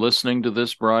might be listening to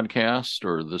this broadcast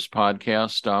or this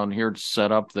podcast down here to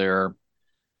set up their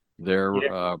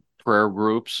prayer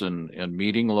groups and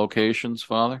meeting locations,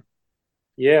 Father?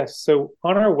 Yes. So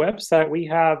on our website, we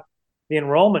have the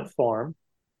enrollment form,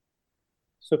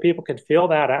 so people can fill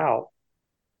that out.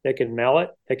 They can mail it,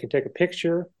 they can take a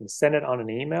picture and send it on an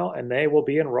email, and they will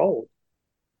be enrolled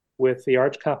with the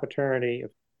Archconfraternity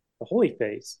of the Holy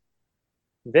Face.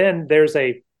 Then there's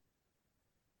a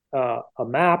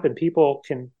map, and people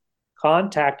can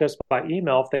contact us by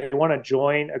email if they want to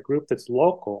join a group that's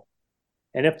local.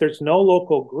 And if there's no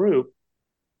local group,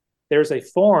 there's a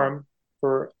form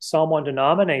for someone to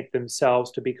nominate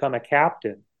themselves to become a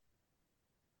captain.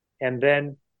 And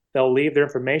then they'll leave their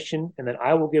information, and then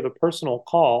I will give a personal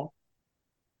call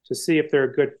to see if they're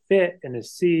a good fit and to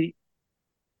see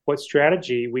what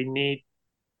strategy we need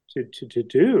to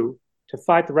do to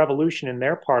fight the revolution in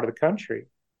their part of the country.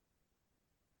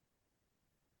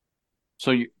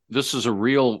 So this is a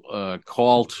real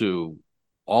call to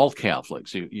all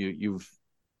Catholics. You've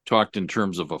talked in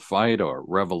terms of a fight or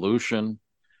revolution,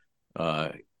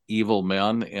 evil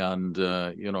men, and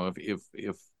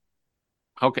if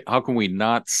how can we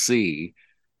not see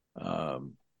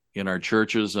in our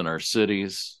churches and our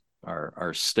cities,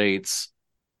 our states,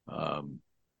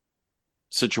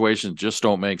 situations just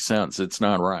don't make sense. It's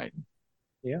not right.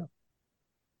 Yeah.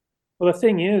 Well, the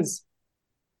thing is,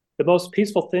 the most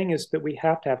peaceful thing is that we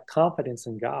have to have confidence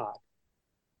in God,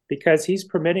 because he's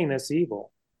permitting this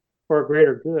evil for a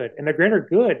greater good. And the greater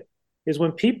good is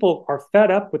when people are fed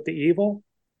up with the evil,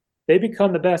 they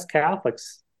become the best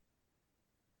Catholics.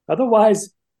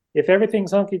 Otherwise, if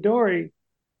everything's hunky-dory,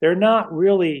 they're not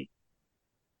really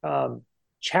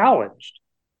challenged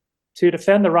to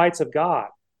defend the rights of God.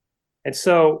 And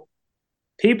so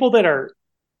people that are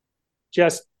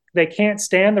just, they can't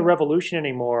stand the revolution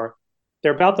anymore,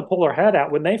 they're about to pull their head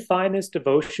out. When they find this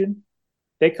devotion,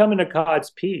 they come into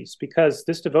God's peace, because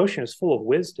this devotion is full of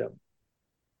wisdom.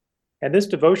 And this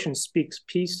devotion speaks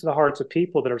peace to the hearts of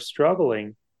people that are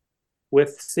struggling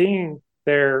with seeing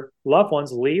their loved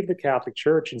ones leave the Catholic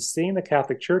Church and seeing the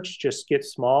Catholic Church just get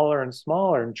smaller and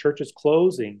smaller, and churches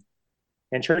closing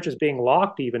and churches being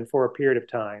locked even for a period of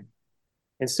time.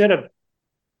 Instead of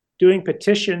doing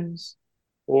petitions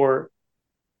or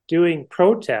doing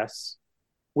protests,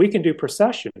 we can do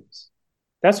processions.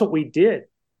 That's what we did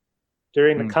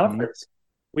during the conference.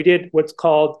 We did what's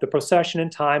called the procession in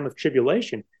time of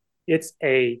tribulation. It's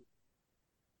a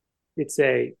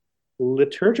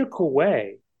liturgical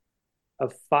way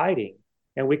of fighting.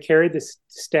 And we carried this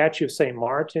statue of St.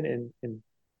 Martin and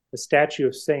the statue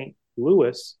of St.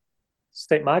 Louis.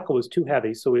 St. Michael was too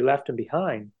heavy, so we left him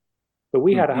behind. But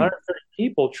we had 130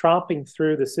 people tromping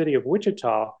through the city of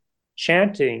Wichita,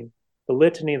 chanting the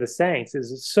Litany of the Saints. It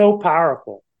was so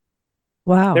powerful.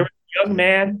 Wow. There was a young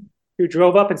man who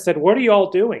drove up and said, "What are you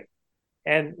all doing?"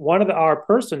 And one of our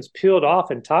persons peeled off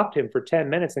and talked to him for 10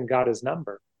 minutes and got his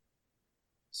number.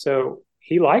 So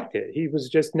he liked it. He was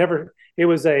just never, it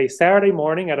was a Saturday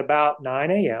morning at about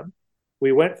 9 a.m.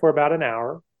 We went for about an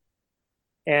hour,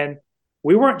 and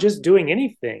we weren't just doing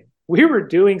anything. We were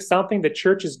doing something the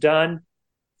church has done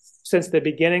since the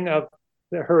beginning of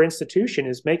her institution,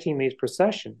 is making these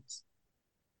processions.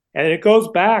 And it goes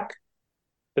back,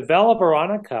 the Vela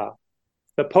Veronica,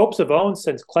 the popes have owned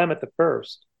since Clement I.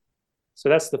 So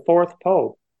that's the fourth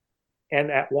pope. And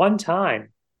at one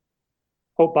time,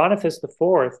 Pope Boniface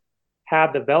IV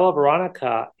had the Vela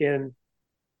Veronica in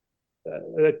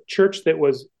a church that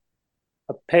was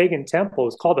a pagan temple. It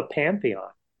was called the Pantheon.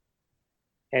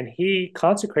 And he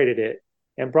consecrated it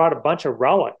and brought a bunch of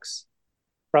relics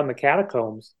from the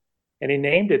catacombs, and he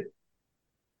named it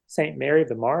St. Mary of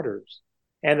the Martyrs.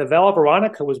 And the Vela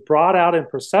Veronica was brought out in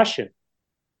procession.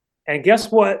 And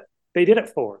guess what they did it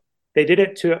for? They did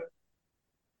it to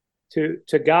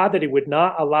God, that he would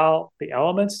not allow the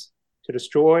elements to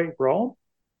destroy Rome,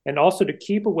 and also to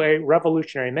keep away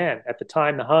revolutionary men. At the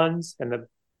time, the Huns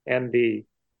and the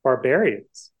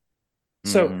barbarians.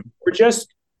 So we're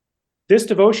just, this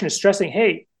devotion is stressing,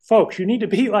 hey, folks, you need to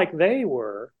be like they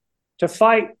were to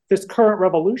fight this current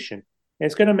revolution. And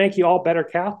it's going to make you all better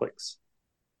Catholics.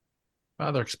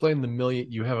 Father, explain the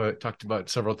million. You have talked about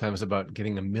several times about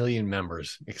getting 1 million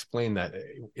members. Explain that.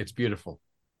 It's beautiful.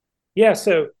 Yeah,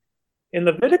 so in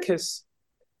Leviticus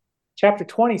chapter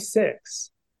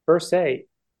 26, verse 8,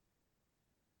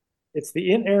 it's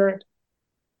the inerrant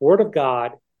word of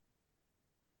God.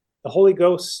 The Holy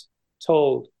Ghost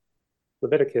told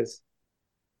Leviticus,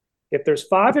 if there's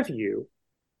 5 of you,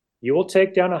 you will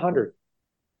take down 100.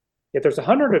 If there's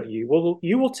 100 of you,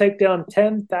 you will take down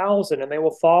 10,000 and they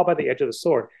will fall by the edge of the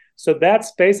sword. So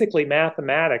that's basically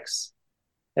mathematics.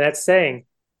 And that's saying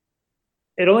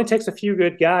it only takes a few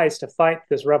good guys to fight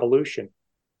this revolution.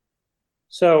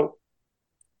 So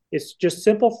it's just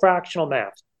simple fractional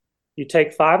math. You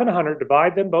take 5 and 100,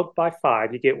 divide them both by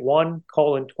 5, you get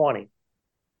 1:20.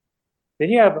 Then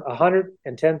you have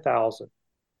 110,000.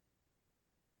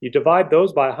 You divide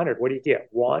those by 100. What do you get?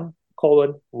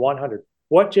 1:100.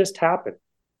 What just happened?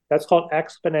 That's called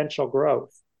exponential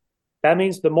growth. That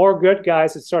means the more good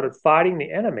guys that started fighting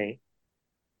the enemy,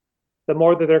 the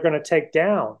more that they're going to take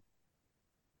down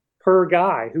per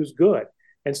guy who's good.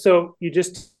 And so you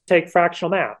just take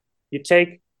fractional math. You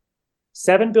take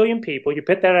 7 billion people, you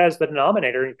put that as the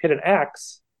denominator, and you put an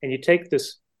X, and you take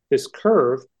this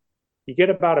curve, you get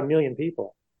about 1 million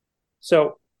people.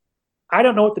 So I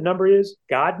don't know what the number is.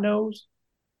 God knows.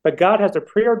 But God has a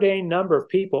preordained number of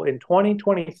people in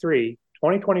 2023,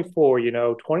 2024,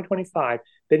 2025.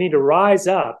 They need to rise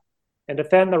up and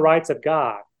defend the rights of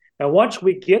God. Now, once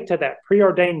we get to that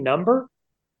preordained number,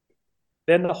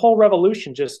 then the whole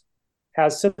revolution just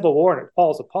has civil war and it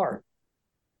falls apart.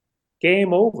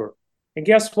 Game over. And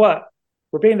guess what?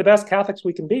 We're being the best Catholics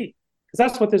we can be. Because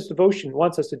that's what this devotion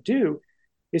wants us to do,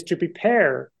 is to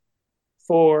prepare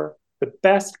for the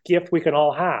best gift we can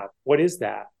all have. What is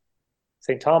that?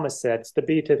 St. Thomas said, it's the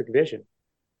beatific vision.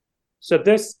 So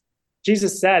this,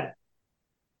 Jesus said,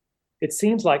 it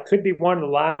seems like could be one of the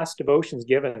last devotions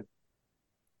given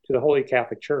to the Holy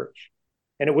Catholic Church.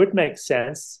 And it would make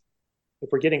sense, if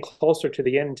we're getting closer to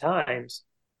the end times,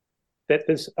 that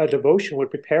a devotion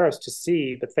would prepare us to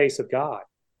see the face of God.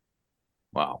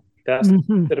 Wow. That's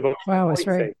the devotion. Wow, that's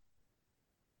right. Faith.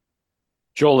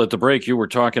 Joel, at the break, you were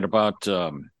talking about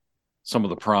some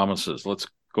of the promises. Let's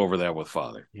go over that with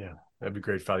Father. Yeah, that'd be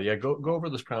great, Father. Yeah, go over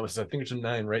those promises. I think there's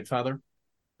 9, right, Father?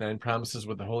 9 promises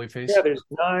with the Holy Face? Yeah, there's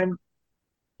 9.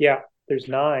 Yeah, there's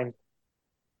 9.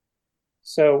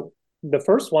 So the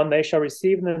first one, they shall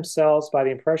receive in themselves by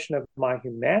the impression of my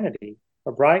humanity,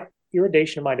 a bright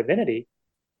irradiation of my divinity,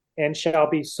 and shall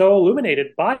be so illuminated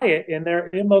by it in their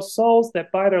inmost souls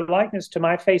that by their likeness to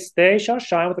my face they shall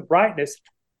shine with a brightness,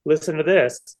 listen to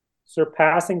this,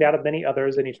 surpassing that of many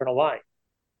others in eternal life.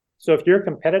 So if you're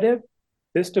competitive,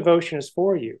 this devotion is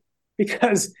for you,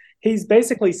 because he's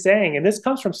basically saying, and this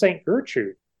comes from St.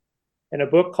 Gertrude in a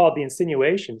book called The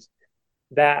Insinuations,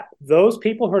 that those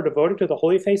people who are devoted to the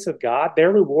holy face of God,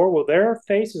 their reward, well, their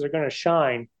faces are going to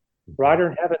shine brighter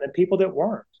in heaven than people that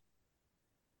weren't.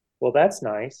 Well, that's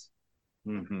nice.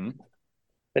 Mm-hmm.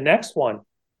 The next one,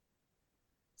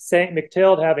 St.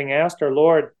 Mactilde, having asked our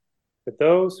Lord that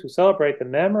those who celebrate the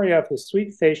memory of his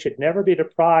sweet face should never be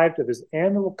deprived of his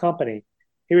annual company,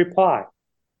 he replied,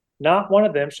 not one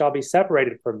of them shall be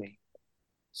separated from me.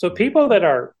 So people that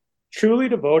are truly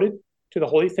devoted to the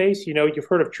holy face, you've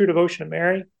heard of true devotion to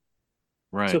Mary.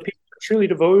 Right. So people are truly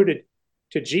devoted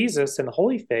to Jesus and the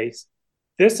holy face.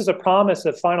 This is a promise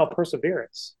of final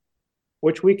perseverance,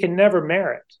 which we can never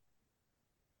merit.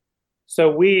 So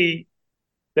we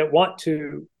that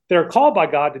are called by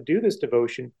God to do this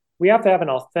devotion, we have to have an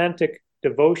authentic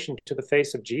devotion to the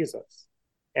face of Jesus.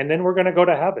 And then we're going to go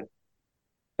to heaven.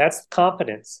 That's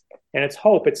confidence. And it's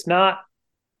hope. It's not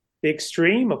the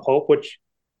extreme of hope, which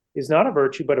is not a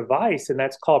virtue, but a vice. And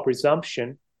that's called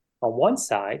presumption on one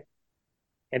side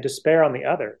and despair on the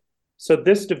other. So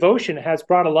this devotion has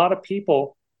brought a lot of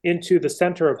people into the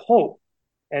center of hope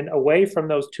and away from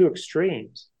those two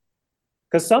extremes.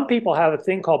 Because some people have a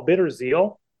thing called bitter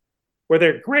zeal, where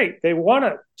they're great. They want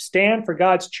to stand for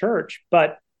God's church,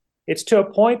 but it's to a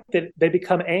point that they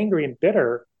become angry and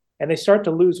bitter, and they start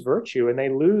to lose virtue, and they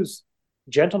lose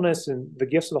gentleness and the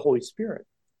gifts of the Holy Spirit.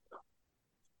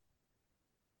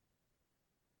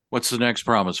 What's the next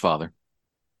promise, Father?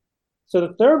 So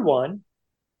the third one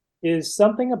is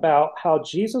something about how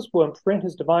Jesus will imprint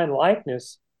his divine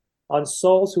likeness on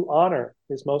souls who honor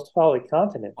his most holy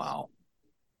continence. Wow.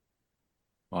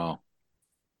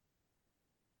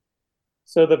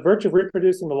 So the virtue of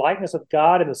reproducing the likeness of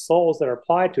God in the souls that are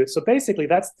applied to it. So basically,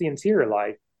 that's the interior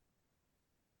life.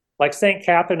 Like St.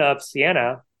 Catherine of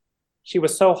Siena, she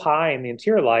was so high in the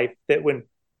interior life that when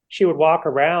she would walk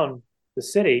around the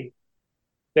city,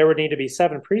 there would need to be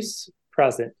 7 priests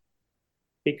present,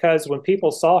 because when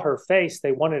people saw her face,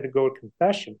 they wanted to go to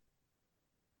confession.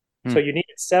 So you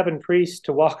needed 7 priests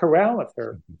to walk around with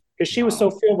her, because she was so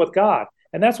filled with God.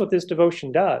 And that's what this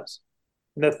devotion does.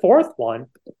 And the fourth one,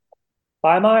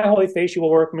 by my holy face, you will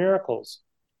work miracles.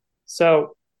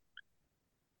 So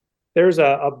there's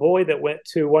a boy that went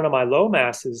to one of my low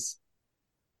masses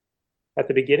at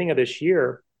the beginning of this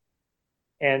year.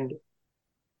 And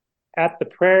at the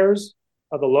prayers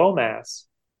of the low mass,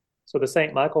 so the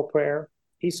St. Michael prayer,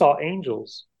 he saw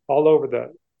angels all over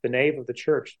the nave of the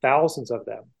church, thousands of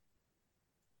them.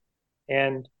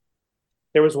 And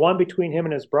there was one between him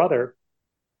and his brother,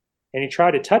 and he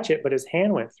tried to touch it, but his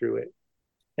hand went through it.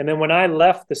 And then when I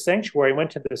left the sanctuary,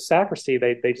 went to the sacristy,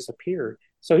 they disappeared.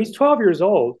 So he's 12 years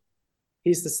old.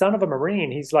 He's the son of a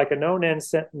Marine. He's like a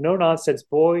no-nonsense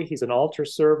boy. He's an altar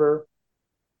server.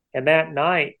 And that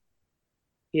night,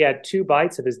 he had 2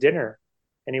 bites of his dinner,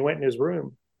 and he went in his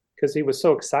room because he was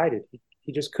so excited.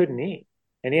 He just couldn't eat.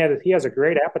 And he has a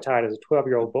great appetite as a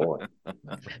 12-year-old boy.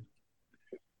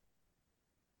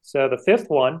 So the fifth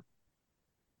one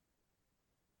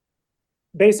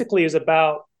basically is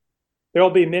about there will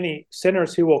be many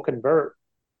sinners who will convert.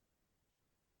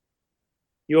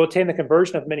 You will attain the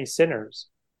conversion of many sinners.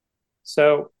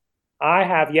 So I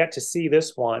have yet to see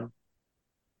this one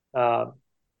happen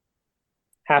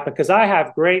because I have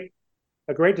a great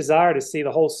desire to see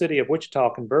the whole city of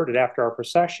Wichita converted after our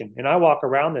procession. And I walk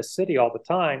around this city all the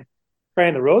time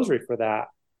praying the rosary for that.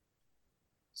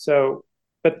 So,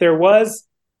 but there was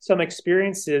some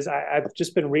experiences I've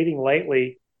just been reading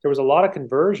lately. There was a lot of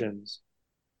conversions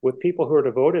with people who are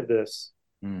devoted to this.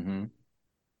 Mm-hmm.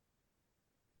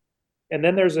 And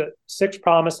then there's a 6th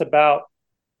promise about,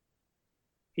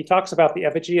 he talks about the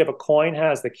effigy of a coin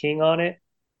has the king on it.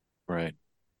 Right.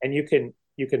 And you can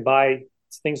buy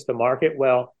things at the market.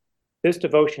 Well, this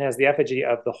devotion has the effigy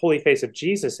of the holy face of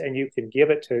Jesus, and you can give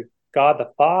it to God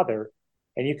the Father,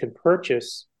 and you can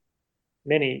purchase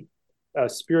many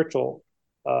spiritual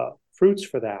fruits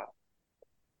for that.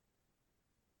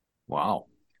 Wow.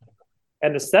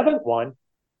 And the 7th one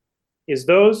is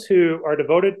those who are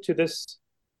devoted to this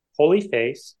holy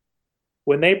face.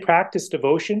 When they practice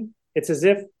devotion, it's as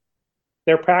if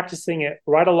they're practicing it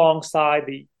right alongside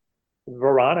the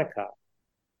Veronica.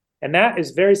 And that is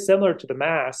very similar to the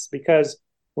Mass, because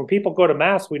when people go to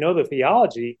Mass, we know the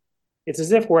theology. It's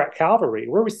as if we're at Calvary.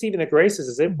 We're receiving the graces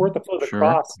as if we're at the foot of the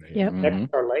cross next to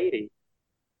Our Lady.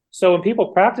 So when people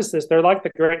practice this, they're like the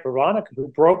great Veronica who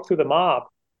broke through the mob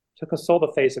to console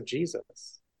the face of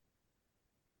Jesus.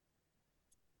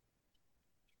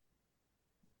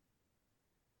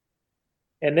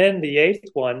 And then the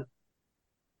 8th one,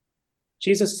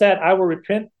 Jesus said, I will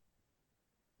reprint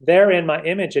therein my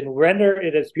image and render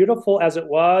it as beautiful as it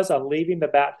was on leaving the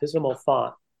baptismal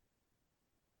font.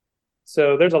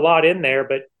 So there's a lot in there,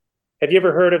 but have you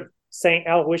ever heard of Saint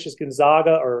Aloysius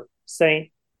Gonzaga or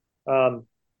Saint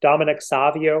Dominic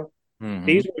Savio? Mm-hmm.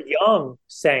 These were young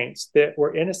saints that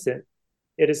were innocent.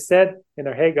 It is said in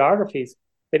their hagiographies,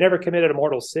 they never committed a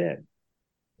mortal sin.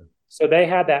 So they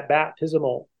had that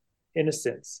baptismal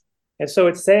innocence. And so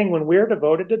it's saying when we're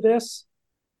devoted to this,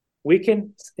 we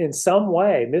can in some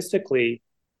way mystically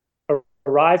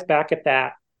arrive back at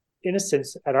that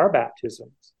innocence at our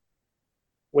baptisms,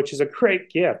 which is a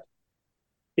great gift,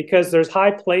 because there's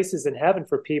high places in heaven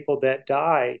for people that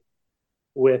die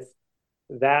with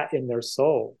that in their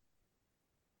soul.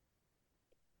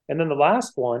 And then the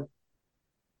last one,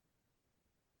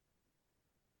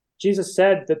 Jesus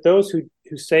said that those who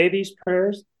say these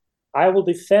prayers, I will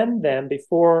defend them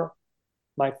before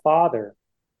my Father.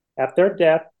 At their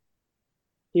death,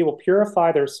 he will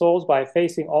purify their souls by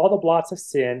effacing all the blots of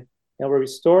sin and will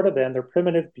restore to them their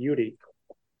primitive beauty.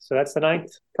 So that's the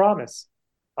 9th promise.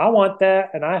 I want that,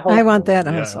 and I hope I want that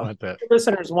Yeah, also. I want that.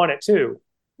 listeners want it too.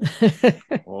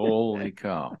 Holy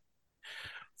cow.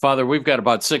 Father, we've got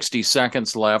about 60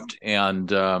 seconds left,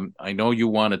 and I know you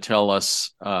want to tell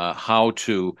us how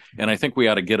to, and I think we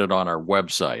ought to get it on our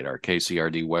website, our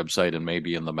KCRD website, and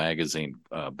maybe in the magazine,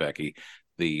 Becky,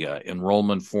 the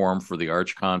enrollment form for the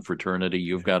Archconfraternity.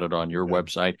 You've got it on your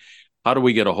website. How do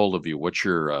we get a hold of you? What's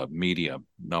your media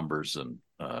numbers and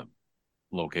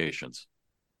locations?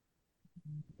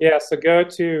 Yeah, so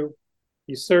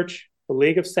you search the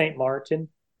League of St. Martin,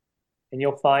 and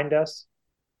you'll find us.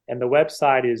 And the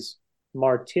website is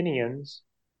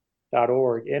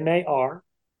martinians.org,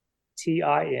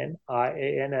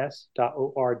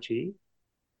 martinians.org.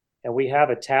 And we have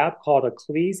a tab called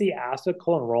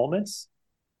Ecclesiastical Enrollments.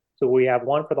 So we have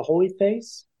one for the Holy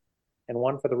Face and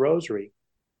one for the Rosary.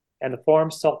 And the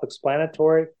form's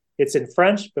self-explanatory. It's in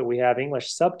French, but we have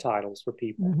English subtitles for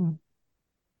people. Mm-hmm.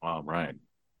 All right.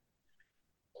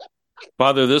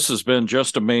 Father, this has been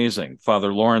just amazing.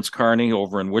 Father Lawrence Carney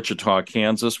over in Wichita,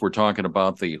 Kansas. We're talking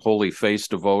about the Holy Face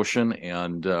devotion.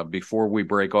 And before we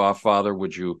break off, Father,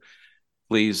 would you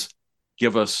please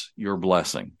give us your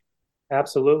blessing?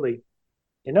 Absolutely.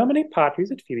 In nomine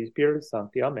Patris et Filii Spiritus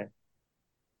Sancti. Amen.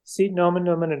 Sit nomen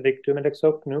benedictum et ex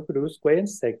hoc nunc usque in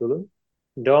saeculum.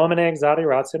 Domine exaudi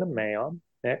ratio meam,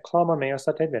 et clamor meus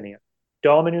a te venia.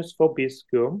 Dominus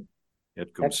vobiscum.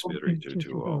 Et cum spiritu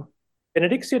tuo.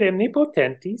 Benedictio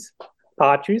omnipotentis,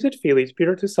 Patris et Filii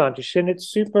Spiritus Sancti, scendet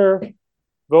super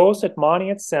vos et mani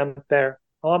et semper.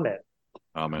 Amen.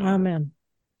 Amen. Amen.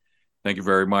 Thank you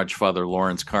very much, Father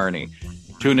Lawrence Carney.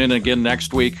 Tune in again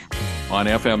next week on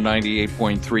FM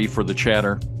 98.3 for The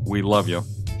Chatter. We love you.